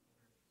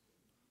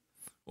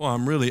 well,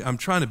 I'm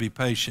trying to be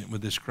patient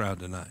with this crowd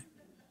tonight.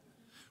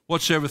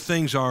 Whatsoever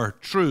things are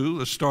true,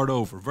 let's start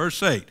over.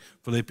 Verse 8,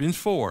 Philippians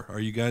 4. Are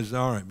you guys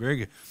all right? Very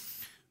good.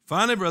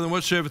 Finally, brethren,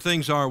 whatsoever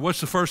things are,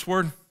 what's the first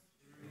word?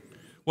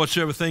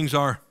 Whatsoever things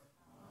are.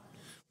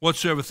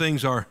 Whatsoever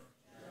things are.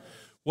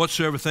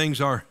 Whatsoever things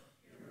are.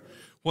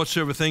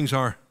 Whatsoever things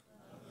are.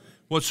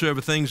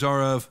 Whatsoever things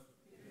are of.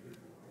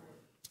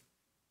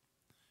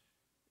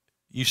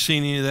 You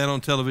seen any of that on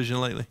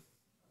television lately?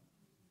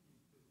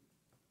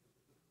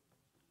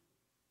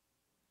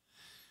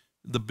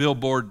 The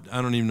Billboard,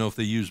 I don't even know if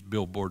they use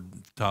Billboard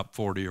Top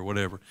 40 or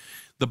whatever.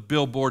 The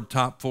Billboard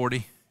Top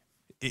 40,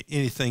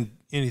 anything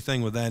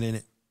with that in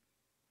it?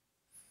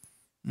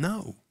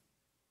 No.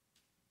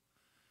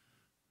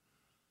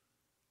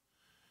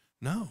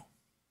 No.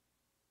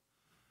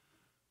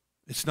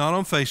 It's not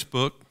on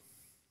Facebook.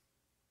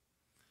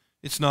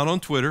 It's not on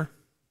Twitter.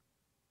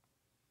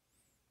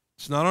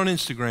 It's not on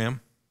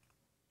Instagram.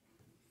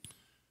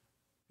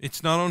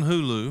 It's not on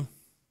Hulu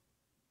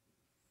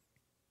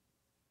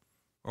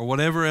or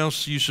whatever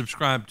else you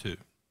subscribe to.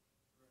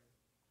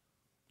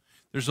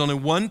 There's only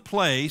one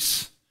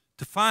place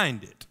to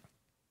find it.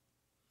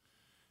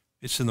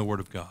 It's in the Word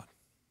of God.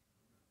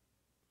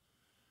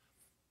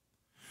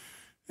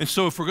 And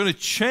so if we're going to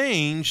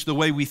change the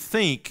way we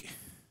think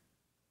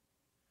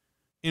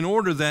in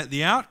order that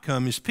the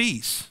outcome is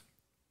peace,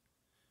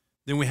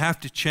 then we have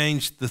to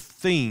change the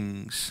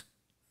things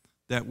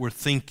that we're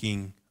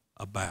thinking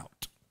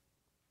about.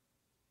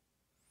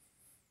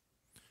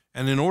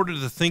 And in order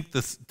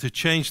to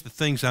change the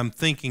things I'm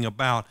thinking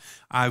about,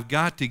 I've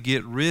got to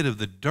get rid of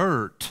the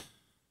dirt,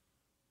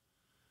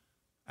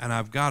 and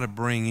I've got to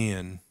bring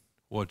in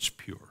what's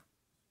pure.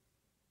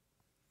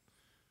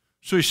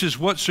 So he says,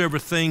 whatsoever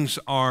things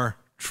are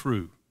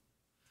true.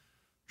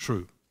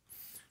 True.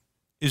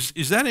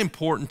 Is that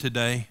important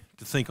today,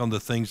 to think on the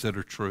things that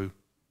are true?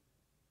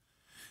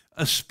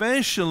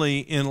 Especially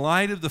in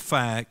light of the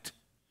fact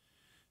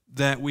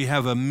that we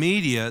have a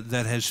media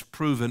that has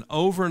proven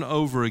over and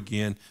over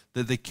again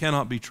that they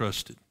cannot be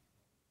trusted.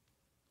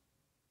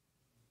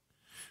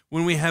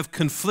 When we have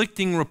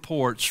conflicting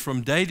reports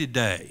from day to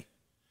day,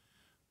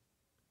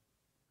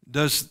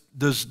 does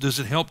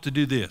it help to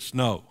do this?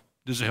 No.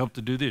 Does it help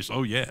to do this?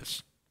 Oh,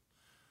 yes.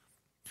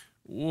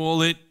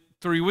 Well,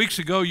 3 weeks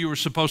ago you were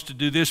supposed to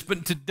do this,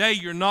 but today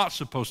you're not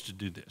supposed to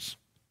do this.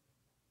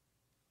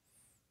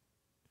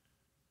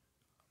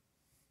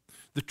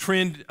 The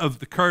trend of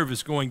the curve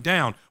is going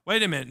down.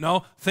 Wait a minute,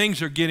 no, things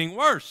are getting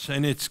worse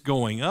and it's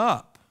going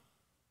up.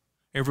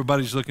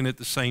 Everybody's looking at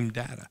the same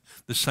data,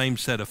 the same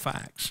set of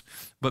facts,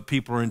 but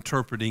people are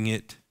interpreting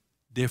it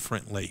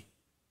differently.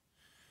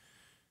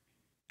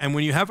 And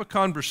when you have a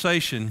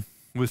conversation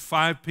with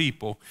 5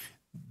 people,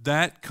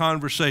 that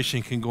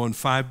conversation can go in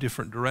 5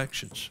 different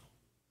directions.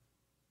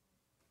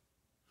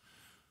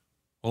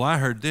 Well, I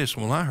heard this,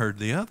 well, I heard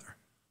the other.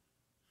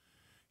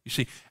 You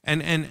see,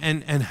 and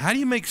how do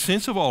you make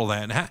sense of all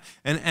that?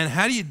 And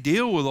how do you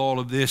deal with all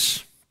of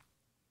this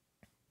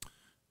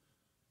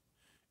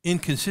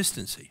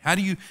inconsistency? How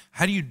do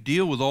you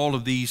deal with all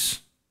of these?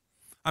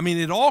 I mean,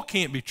 it all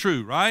can't be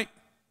true, right?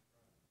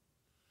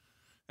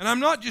 And I'm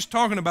not just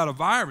talking about a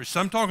virus.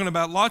 I'm talking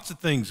about lots of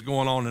things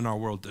going on in our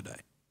world today.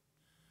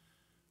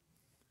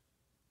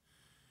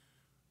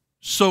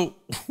 So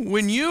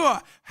when you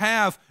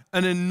have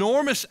an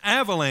enormous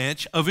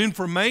avalanche of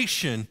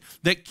information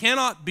that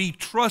cannot be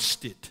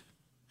trusted,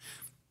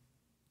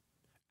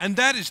 and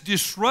that is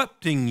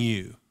disrupting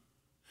you,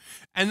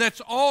 and that's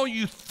all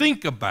you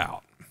think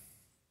about,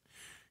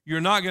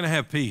 you're not going to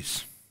have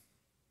peace.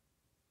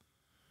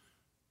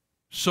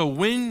 So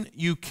when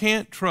you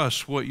can't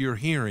trust what you're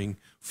hearing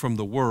from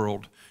the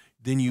world,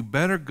 then you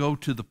better go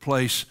to the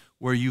place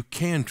where you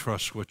can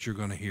trust what you're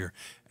going to hear,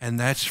 and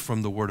that's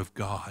from the Word of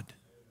God.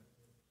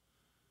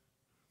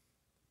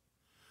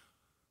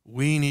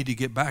 We need to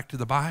get back to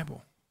the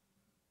Bible.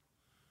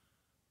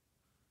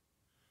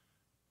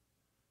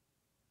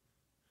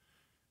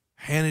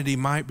 Hannity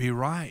might be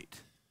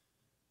right.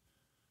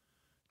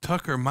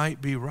 Tucker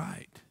might be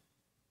right.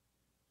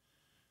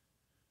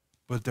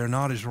 But they're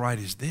not as right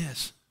as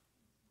this.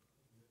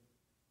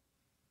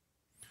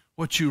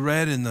 What you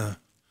read in the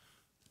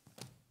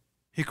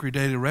Hickory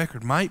Daily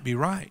Record might be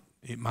right.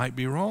 It might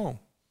be wrong.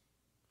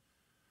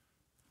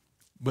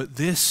 But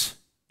this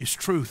is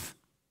truth.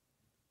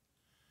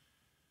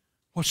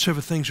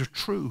 Whatsoever things are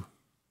true.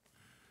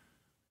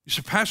 You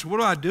say, Pastor, what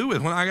do I do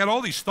with when I got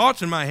all these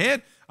thoughts in my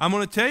head? I'm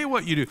going to tell you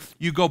what you do.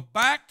 You go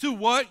back to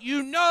what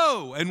you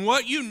know. And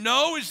what you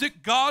know is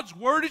that God's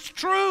Word is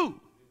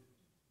true.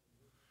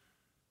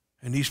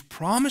 And He's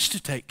promised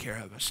to take care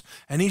of us.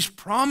 And He's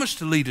promised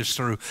to lead us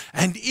through.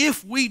 And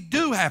if we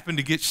do happen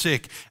to get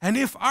sick, and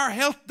if our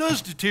health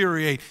does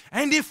deteriorate,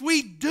 and if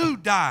we do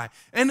die,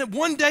 and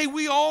one day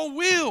we all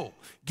will,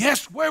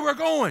 guess where we're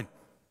going?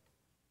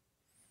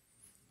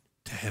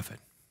 To heaven.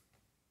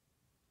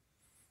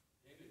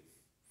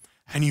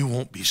 And you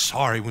won't be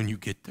sorry when you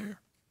get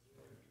there.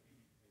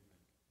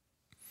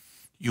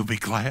 You'll be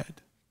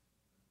glad.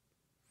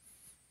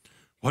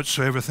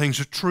 Whatsoever things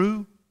are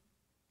true,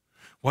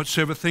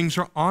 whatsoever things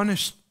are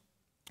honest,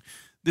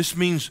 This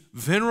means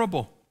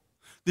venerable.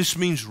 This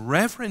means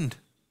reverend,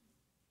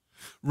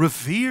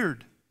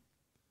 revered.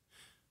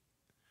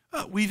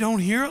 We don't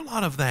hear a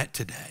lot of that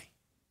today.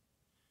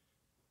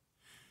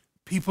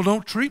 People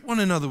don't treat one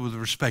another with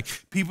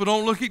respect. People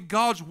don't look at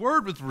God's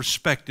word with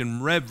respect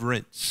and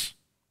reverence.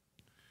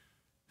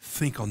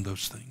 Think on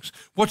those things.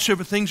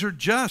 Whatsoever things are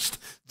just,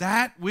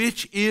 that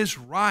which is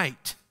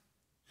right.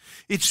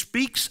 It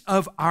speaks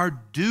of our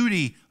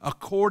duty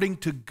according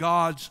to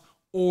God's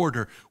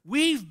order.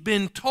 We've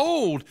been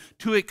told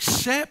to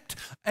accept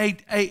an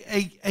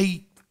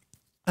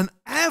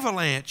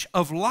avalanche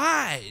of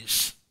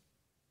lies.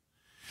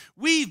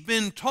 We've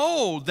been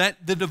told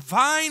that the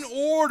divine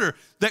order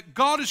that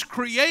God has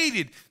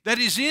created, that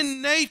is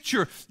in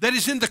nature, that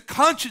is in the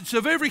conscience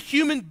of every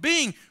human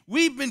being,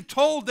 we've been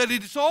told that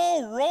it is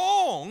all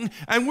wrong,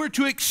 and we're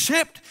to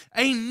accept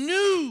a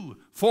new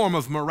form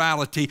of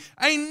morality,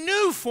 a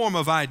new form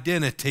of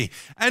identity.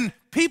 And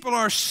people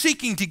are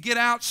seeking to get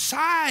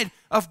outside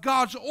of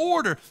God's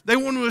order. They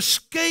want to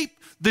escape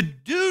the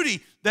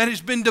duty that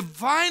has been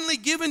divinely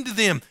given to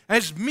them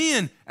as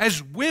men,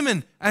 as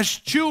women, as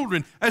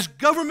children, as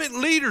government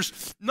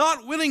leaders,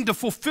 not willing to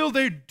fulfill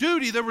their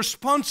duty, their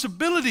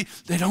responsibility.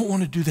 They don't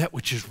want to do that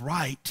which is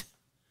right.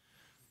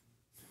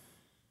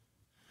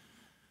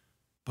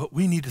 But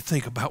we need to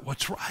think about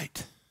what's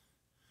right.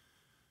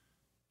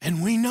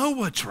 And we know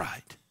what's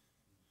right.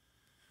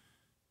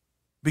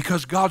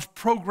 Because God's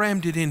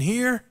programmed it in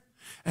here,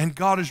 and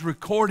God has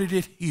recorded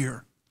it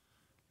here.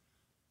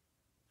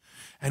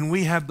 And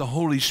we have the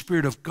Holy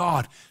Spirit of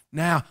God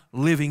now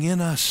living in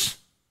us.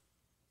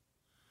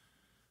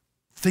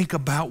 Think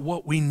about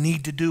what we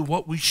need to do,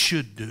 what we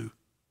should do.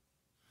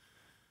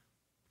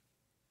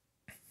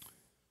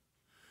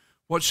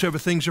 Whatsoever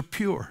things are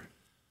pure.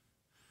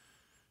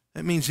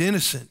 That means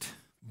innocent,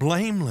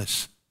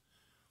 blameless.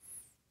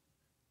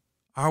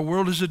 Our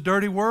world is a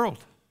dirty world.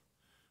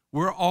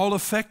 We're all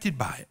affected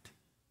by it.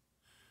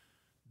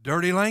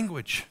 Dirty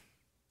language,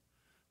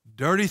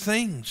 dirty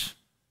things.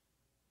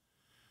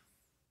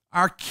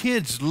 Our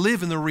kids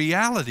live in the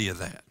reality of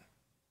that.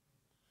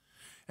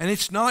 And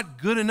it's not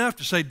good enough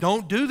to say,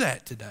 don't do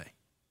that today.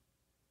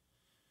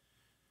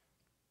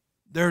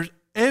 There's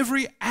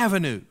every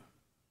avenue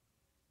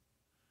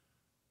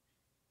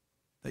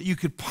that you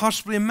could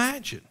possibly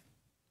imagine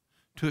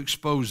to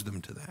expose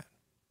them to that.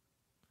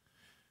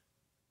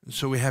 And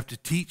so we have to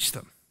teach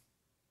them.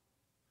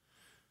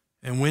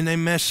 And when they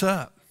mess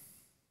up,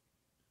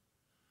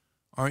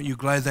 aren't you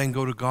glad they can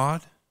go to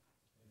God?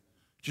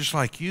 Just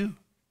like you.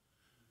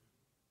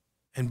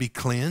 And be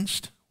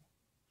cleansed.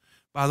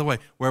 By the way,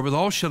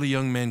 wherewithal shall a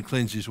young man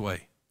cleanse his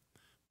way?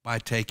 By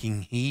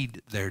taking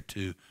heed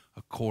thereto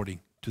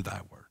according to thy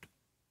word.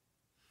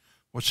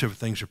 Whatsoever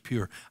things are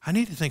pure. I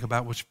need to think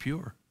about what's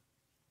pure.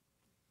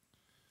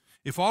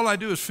 If all I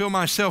do is fill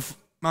my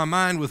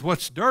mind with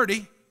what's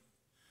dirty,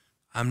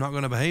 I'm not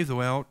going to behave the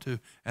way I ought to,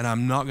 and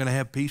I'm not going to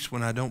have peace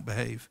when I don't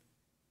behave.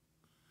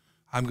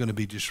 I'm going to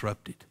be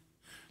disrupted.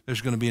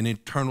 There's going to be an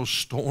internal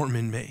storm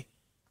in me.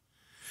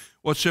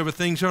 Whatsoever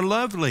things are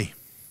lovely,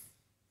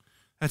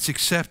 that's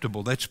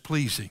acceptable, that's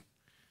pleasing.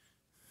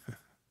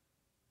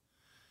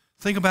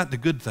 Think about the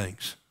good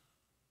things.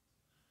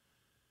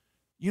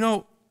 You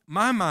know,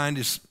 my mind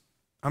is,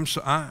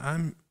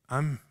 I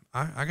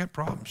got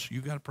problems.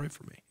 You got to pray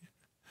for me.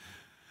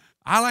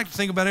 I like to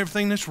think about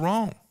everything that's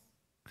wrong.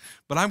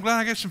 But I'm glad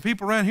I got some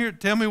people around here to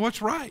tell me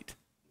what's right.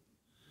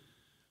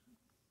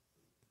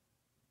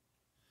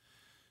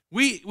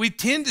 We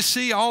tend to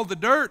see all the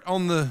dirt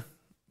on the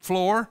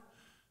floor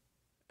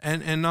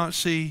and not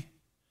see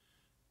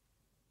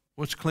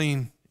what's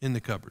clean in the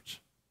cupboards.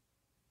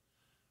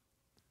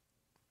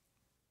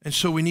 And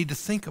so we need to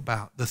think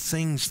about the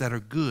things that are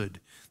good,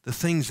 the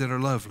things that are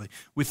lovely.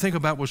 We think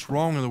about what's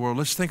wrong in the world.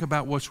 Let's think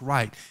about what's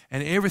right.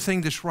 And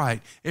everything that's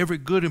right, every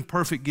good and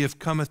perfect gift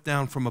cometh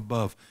down from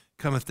above,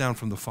 cometh down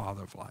from the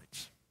Father of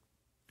lights.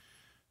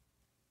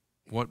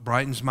 What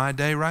brightens my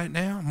day right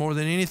now more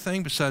than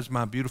anything besides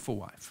my beautiful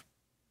wife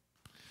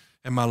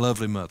and my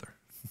lovely mother?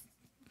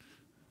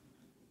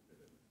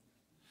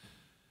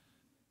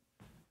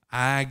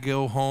 I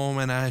go home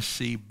and I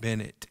see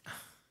Bennett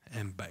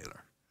and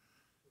Baylor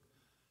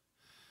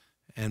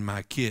and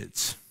my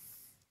kids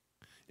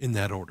in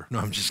that order. No,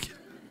 I'm just kidding.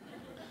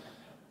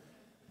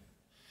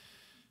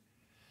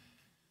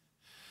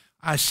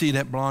 I see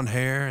that blonde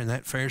hair and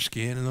that fair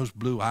skin and those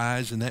blue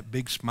eyes and that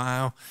big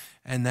smile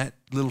and that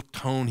little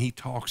tone he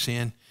talks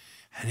in,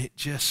 and it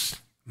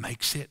just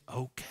makes it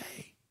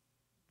okay.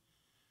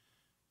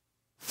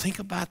 Think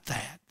about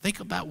that. Think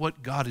about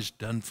what God has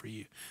done for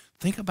you.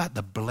 Think about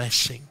the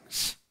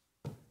blessings.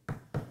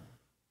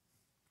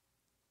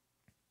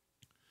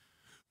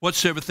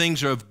 Whatsoever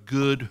things are of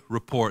good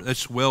report.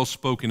 That's well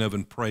spoken of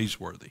and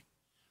praiseworthy.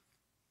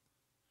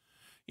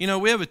 You know,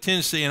 we have a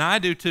tendency, and I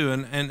do too,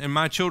 and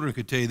my children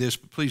could tell you this,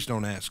 but please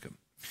don't ask them.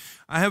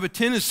 I have a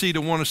tendency to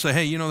want to say,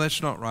 hey, you know,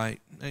 that's not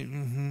right. Hey,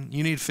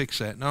 you need to fix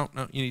that. No,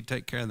 you need to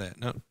take care of that.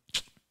 No.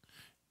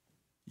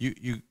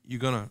 You're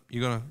gonna,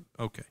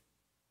 okay.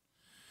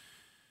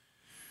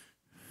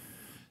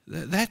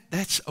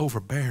 That's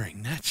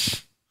overbearing.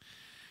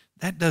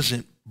 That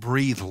doesn't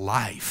breathe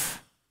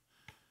life.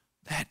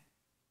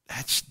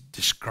 That's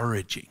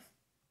discouraging.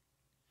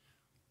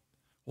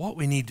 What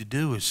we need to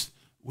do is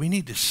we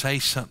need to say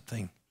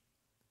something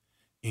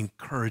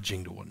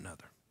encouraging to one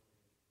another.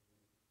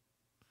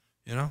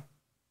 You know?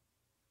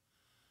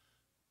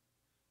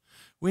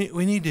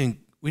 We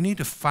need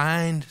to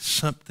find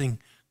something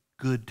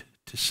good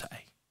to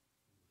say.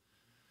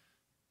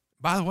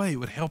 By the way, it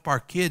would help our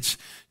kids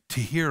to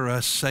hear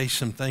us say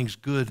some things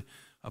good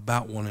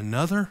about one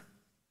another.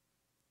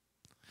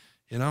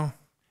 You know,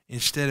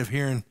 instead of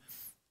hearing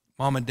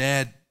mom and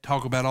dad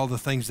talk about all the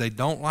things they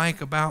don't like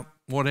about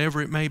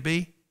whatever it may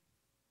be,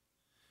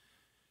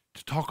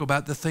 to talk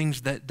about the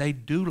things that they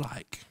do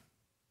like.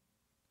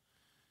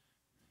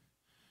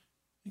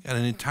 You got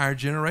an entire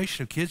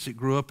generation of kids that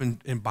grew up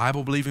in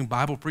Bible-believing,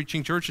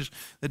 Bible-preaching churches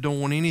that don't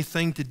want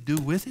anything to do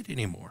with it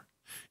anymore.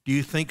 Do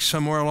you think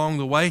somewhere along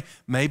the way,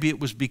 maybe it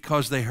was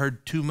because they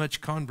heard too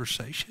much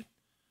conversation?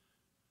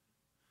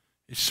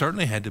 It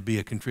certainly had to be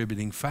a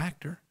contributing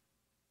factor.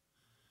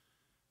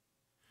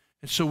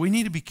 And so we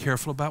need to be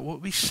careful about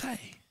what we say,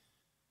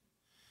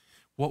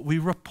 what we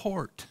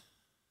report,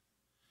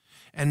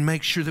 and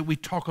make sure that we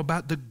talk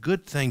about the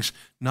good things,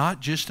 not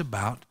just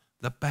about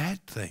the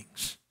bad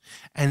things.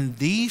 And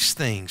these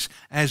things,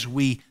 as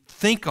we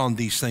think on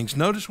these things,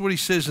 notice what he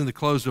says in the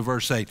close of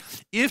verse 8.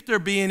 If there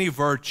be any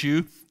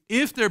virtue,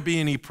 if there be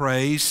any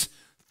praise,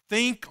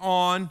 think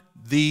on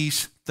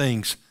these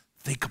things.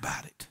 Think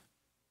about it.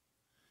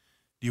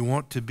 Do you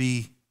want to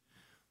be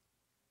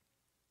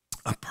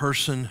a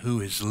person who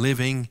is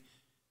living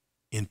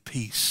in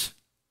peace?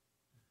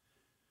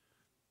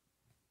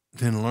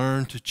 Then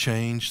learn to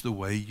change the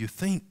way you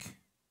think.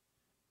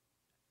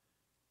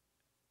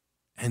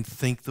 And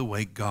think the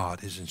way God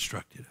has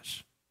instructed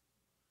us.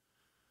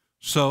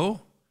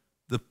 So,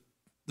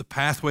 the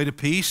pathway to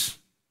peace,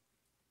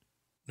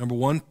 number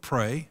one,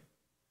 pray.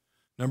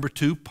 Number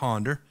two,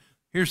 ponder.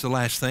 Here's the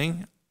last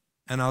thing,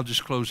 and I'll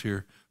just close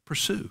here.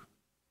 Pursue.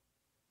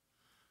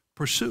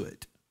 Pursue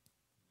it.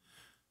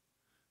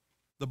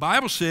 The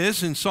Bible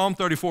says in Psalm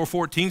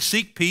 34:14,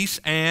 seek peace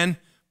and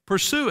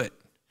pursue it.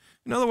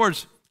 In other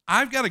words,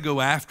 I've got to go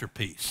after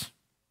peace.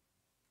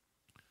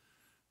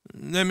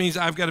 That means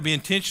I've got to be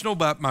intentional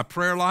about my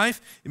prayer life.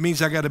 It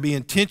means I've got to be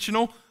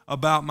intentional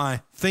about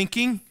my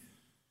thinking.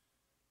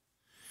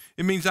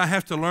 It means I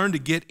have to learn to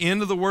get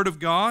into the Word of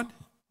God.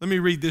 Let me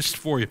read this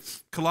for you.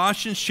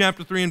 Colossians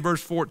chapter 3 and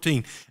verse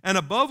 14. And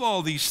above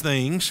all these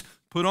things,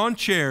 put on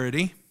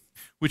charity,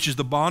 which is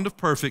the bond of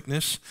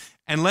perfectness,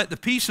 and let the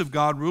peace of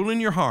God rule in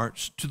your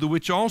hearts, to the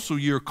which also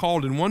ye are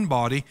called in one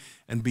body,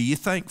 and be ye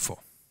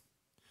thankful.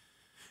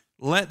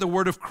 Let the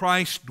word of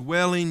Christ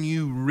dwell in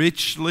you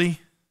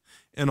richly,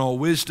 in all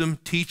wisdom,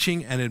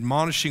 teaching and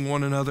admonishing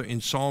one another in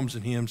psalms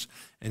and hymns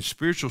and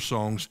spiritual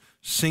songs,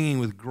 singing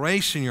with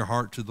grace in your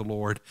heart to the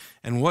Lord.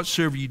 And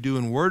whatsoever you do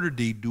in word or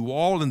deed, do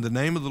all in the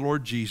name of the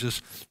Lord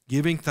Jesus,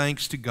 giving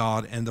thanks to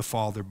God and the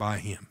Father by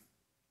him.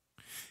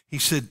 He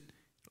said,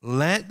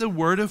 let the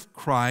word of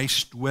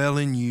Christ dwell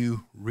in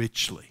you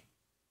richly.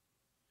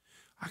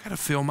 I got to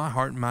fill my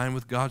heart and mind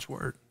with God's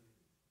word.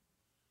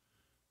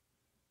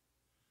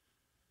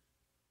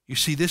 You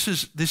see, this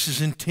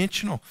is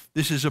intentional.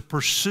 This is a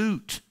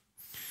pursuit.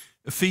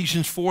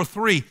 Ephesians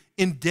 4:3,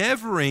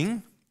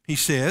 endeavoring, he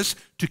says,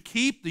 to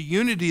keep the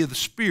unity of the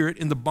Spirit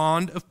in the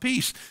bond of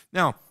peace.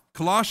 Now,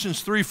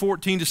 Colossians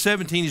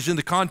 3:14-17 is in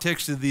the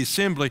context of the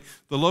assembly,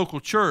 the local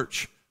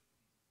church.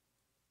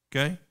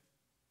 Okay?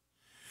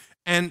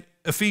 And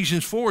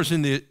Ephesians 4 is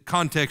in the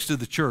context of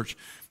the church.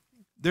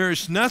 There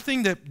is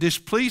nothing that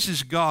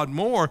displeases God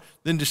more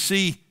than to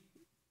see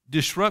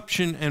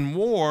disruption and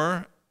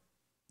war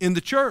in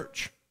the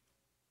church.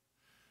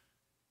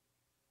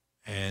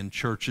 And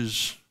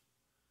churches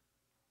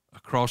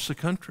across the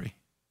country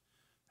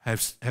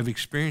have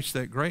experienced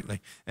that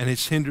greatly, and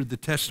it's hindered the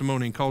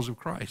testimony and cause of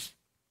Christ.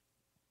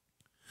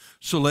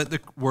 So let the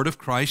word of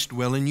Christ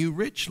dwell in you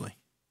richly,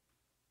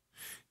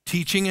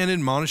 teaching and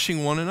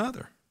admonishing one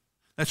another.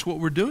 That's what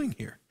we're doing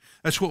here.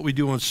 That's what we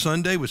do on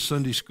Sunday with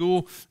Sunday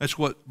school. That's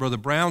what Brother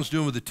Brown's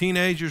doing with the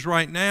teenagers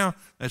right now.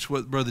 That's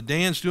what Brother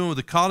Dan's doing with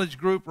the college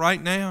group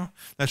right now.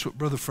 That's what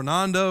Brother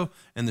Fernando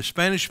and the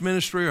Spanish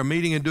ministry are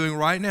meeting and doing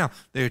right now.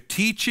 They're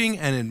teaching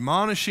and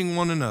admonishing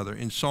one another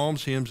in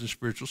psalms, hymns, and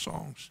spiritual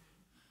songs,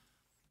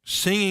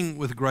 singing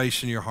with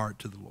grace in your heart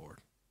to the Lord.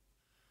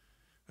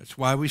 That's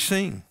why we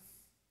sing.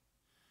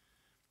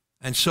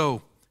 And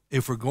so,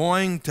 if we're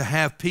going to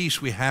have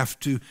peace, we have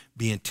to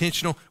be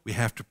intentional. We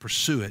have to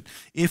pursue it.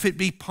 If it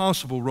be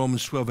possible,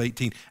 Romans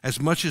 12:18,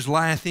 as much as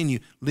lieth in you,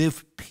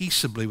 live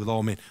peaceably with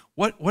all men.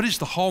 What is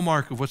the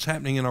hallmark of what's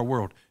happening in our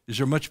world? Is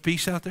there much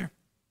peace out there?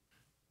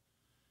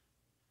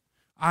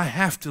 I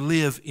have to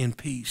live in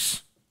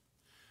peace.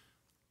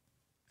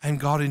 And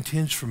God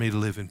intends for me to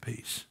live in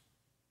peace.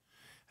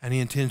 And he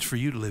intends for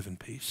you to live in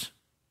peace.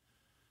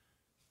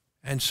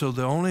 And so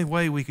the only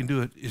way we can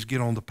do it is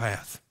get on the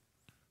path.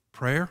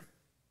 Prayer,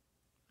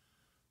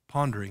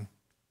 pondering,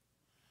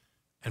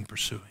 and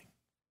pursuing.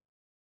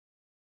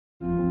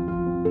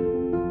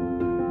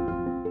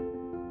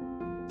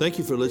 Thank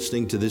you for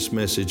listening to this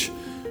message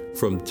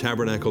from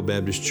Tabernacle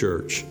Baptist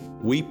Church.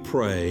 We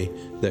pray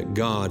that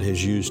God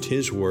has used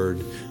His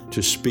Word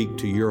to speak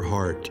to your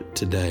heart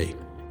today.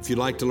 If you'd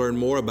like to learn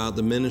more about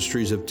the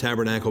ministries of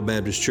Tabernacle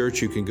Baptist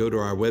Church, you can go to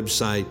our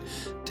website,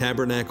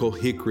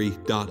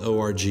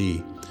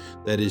 tabernaclehickory.org.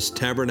 That is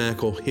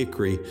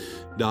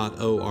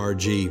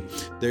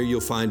tabernaclehickory.org. There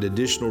you'll find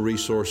additional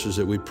resources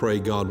that we pray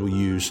God will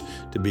use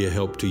to be a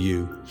help to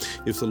you.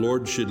 If the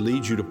Lord should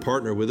lead you to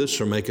partner with us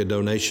or make a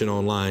donation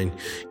online,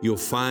 you'll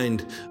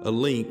find a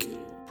link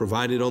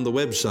provided on the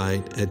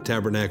website at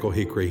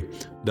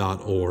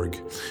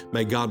tabernaclehickory.org.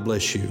 May God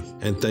bless you,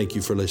 and thank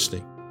you for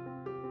listening.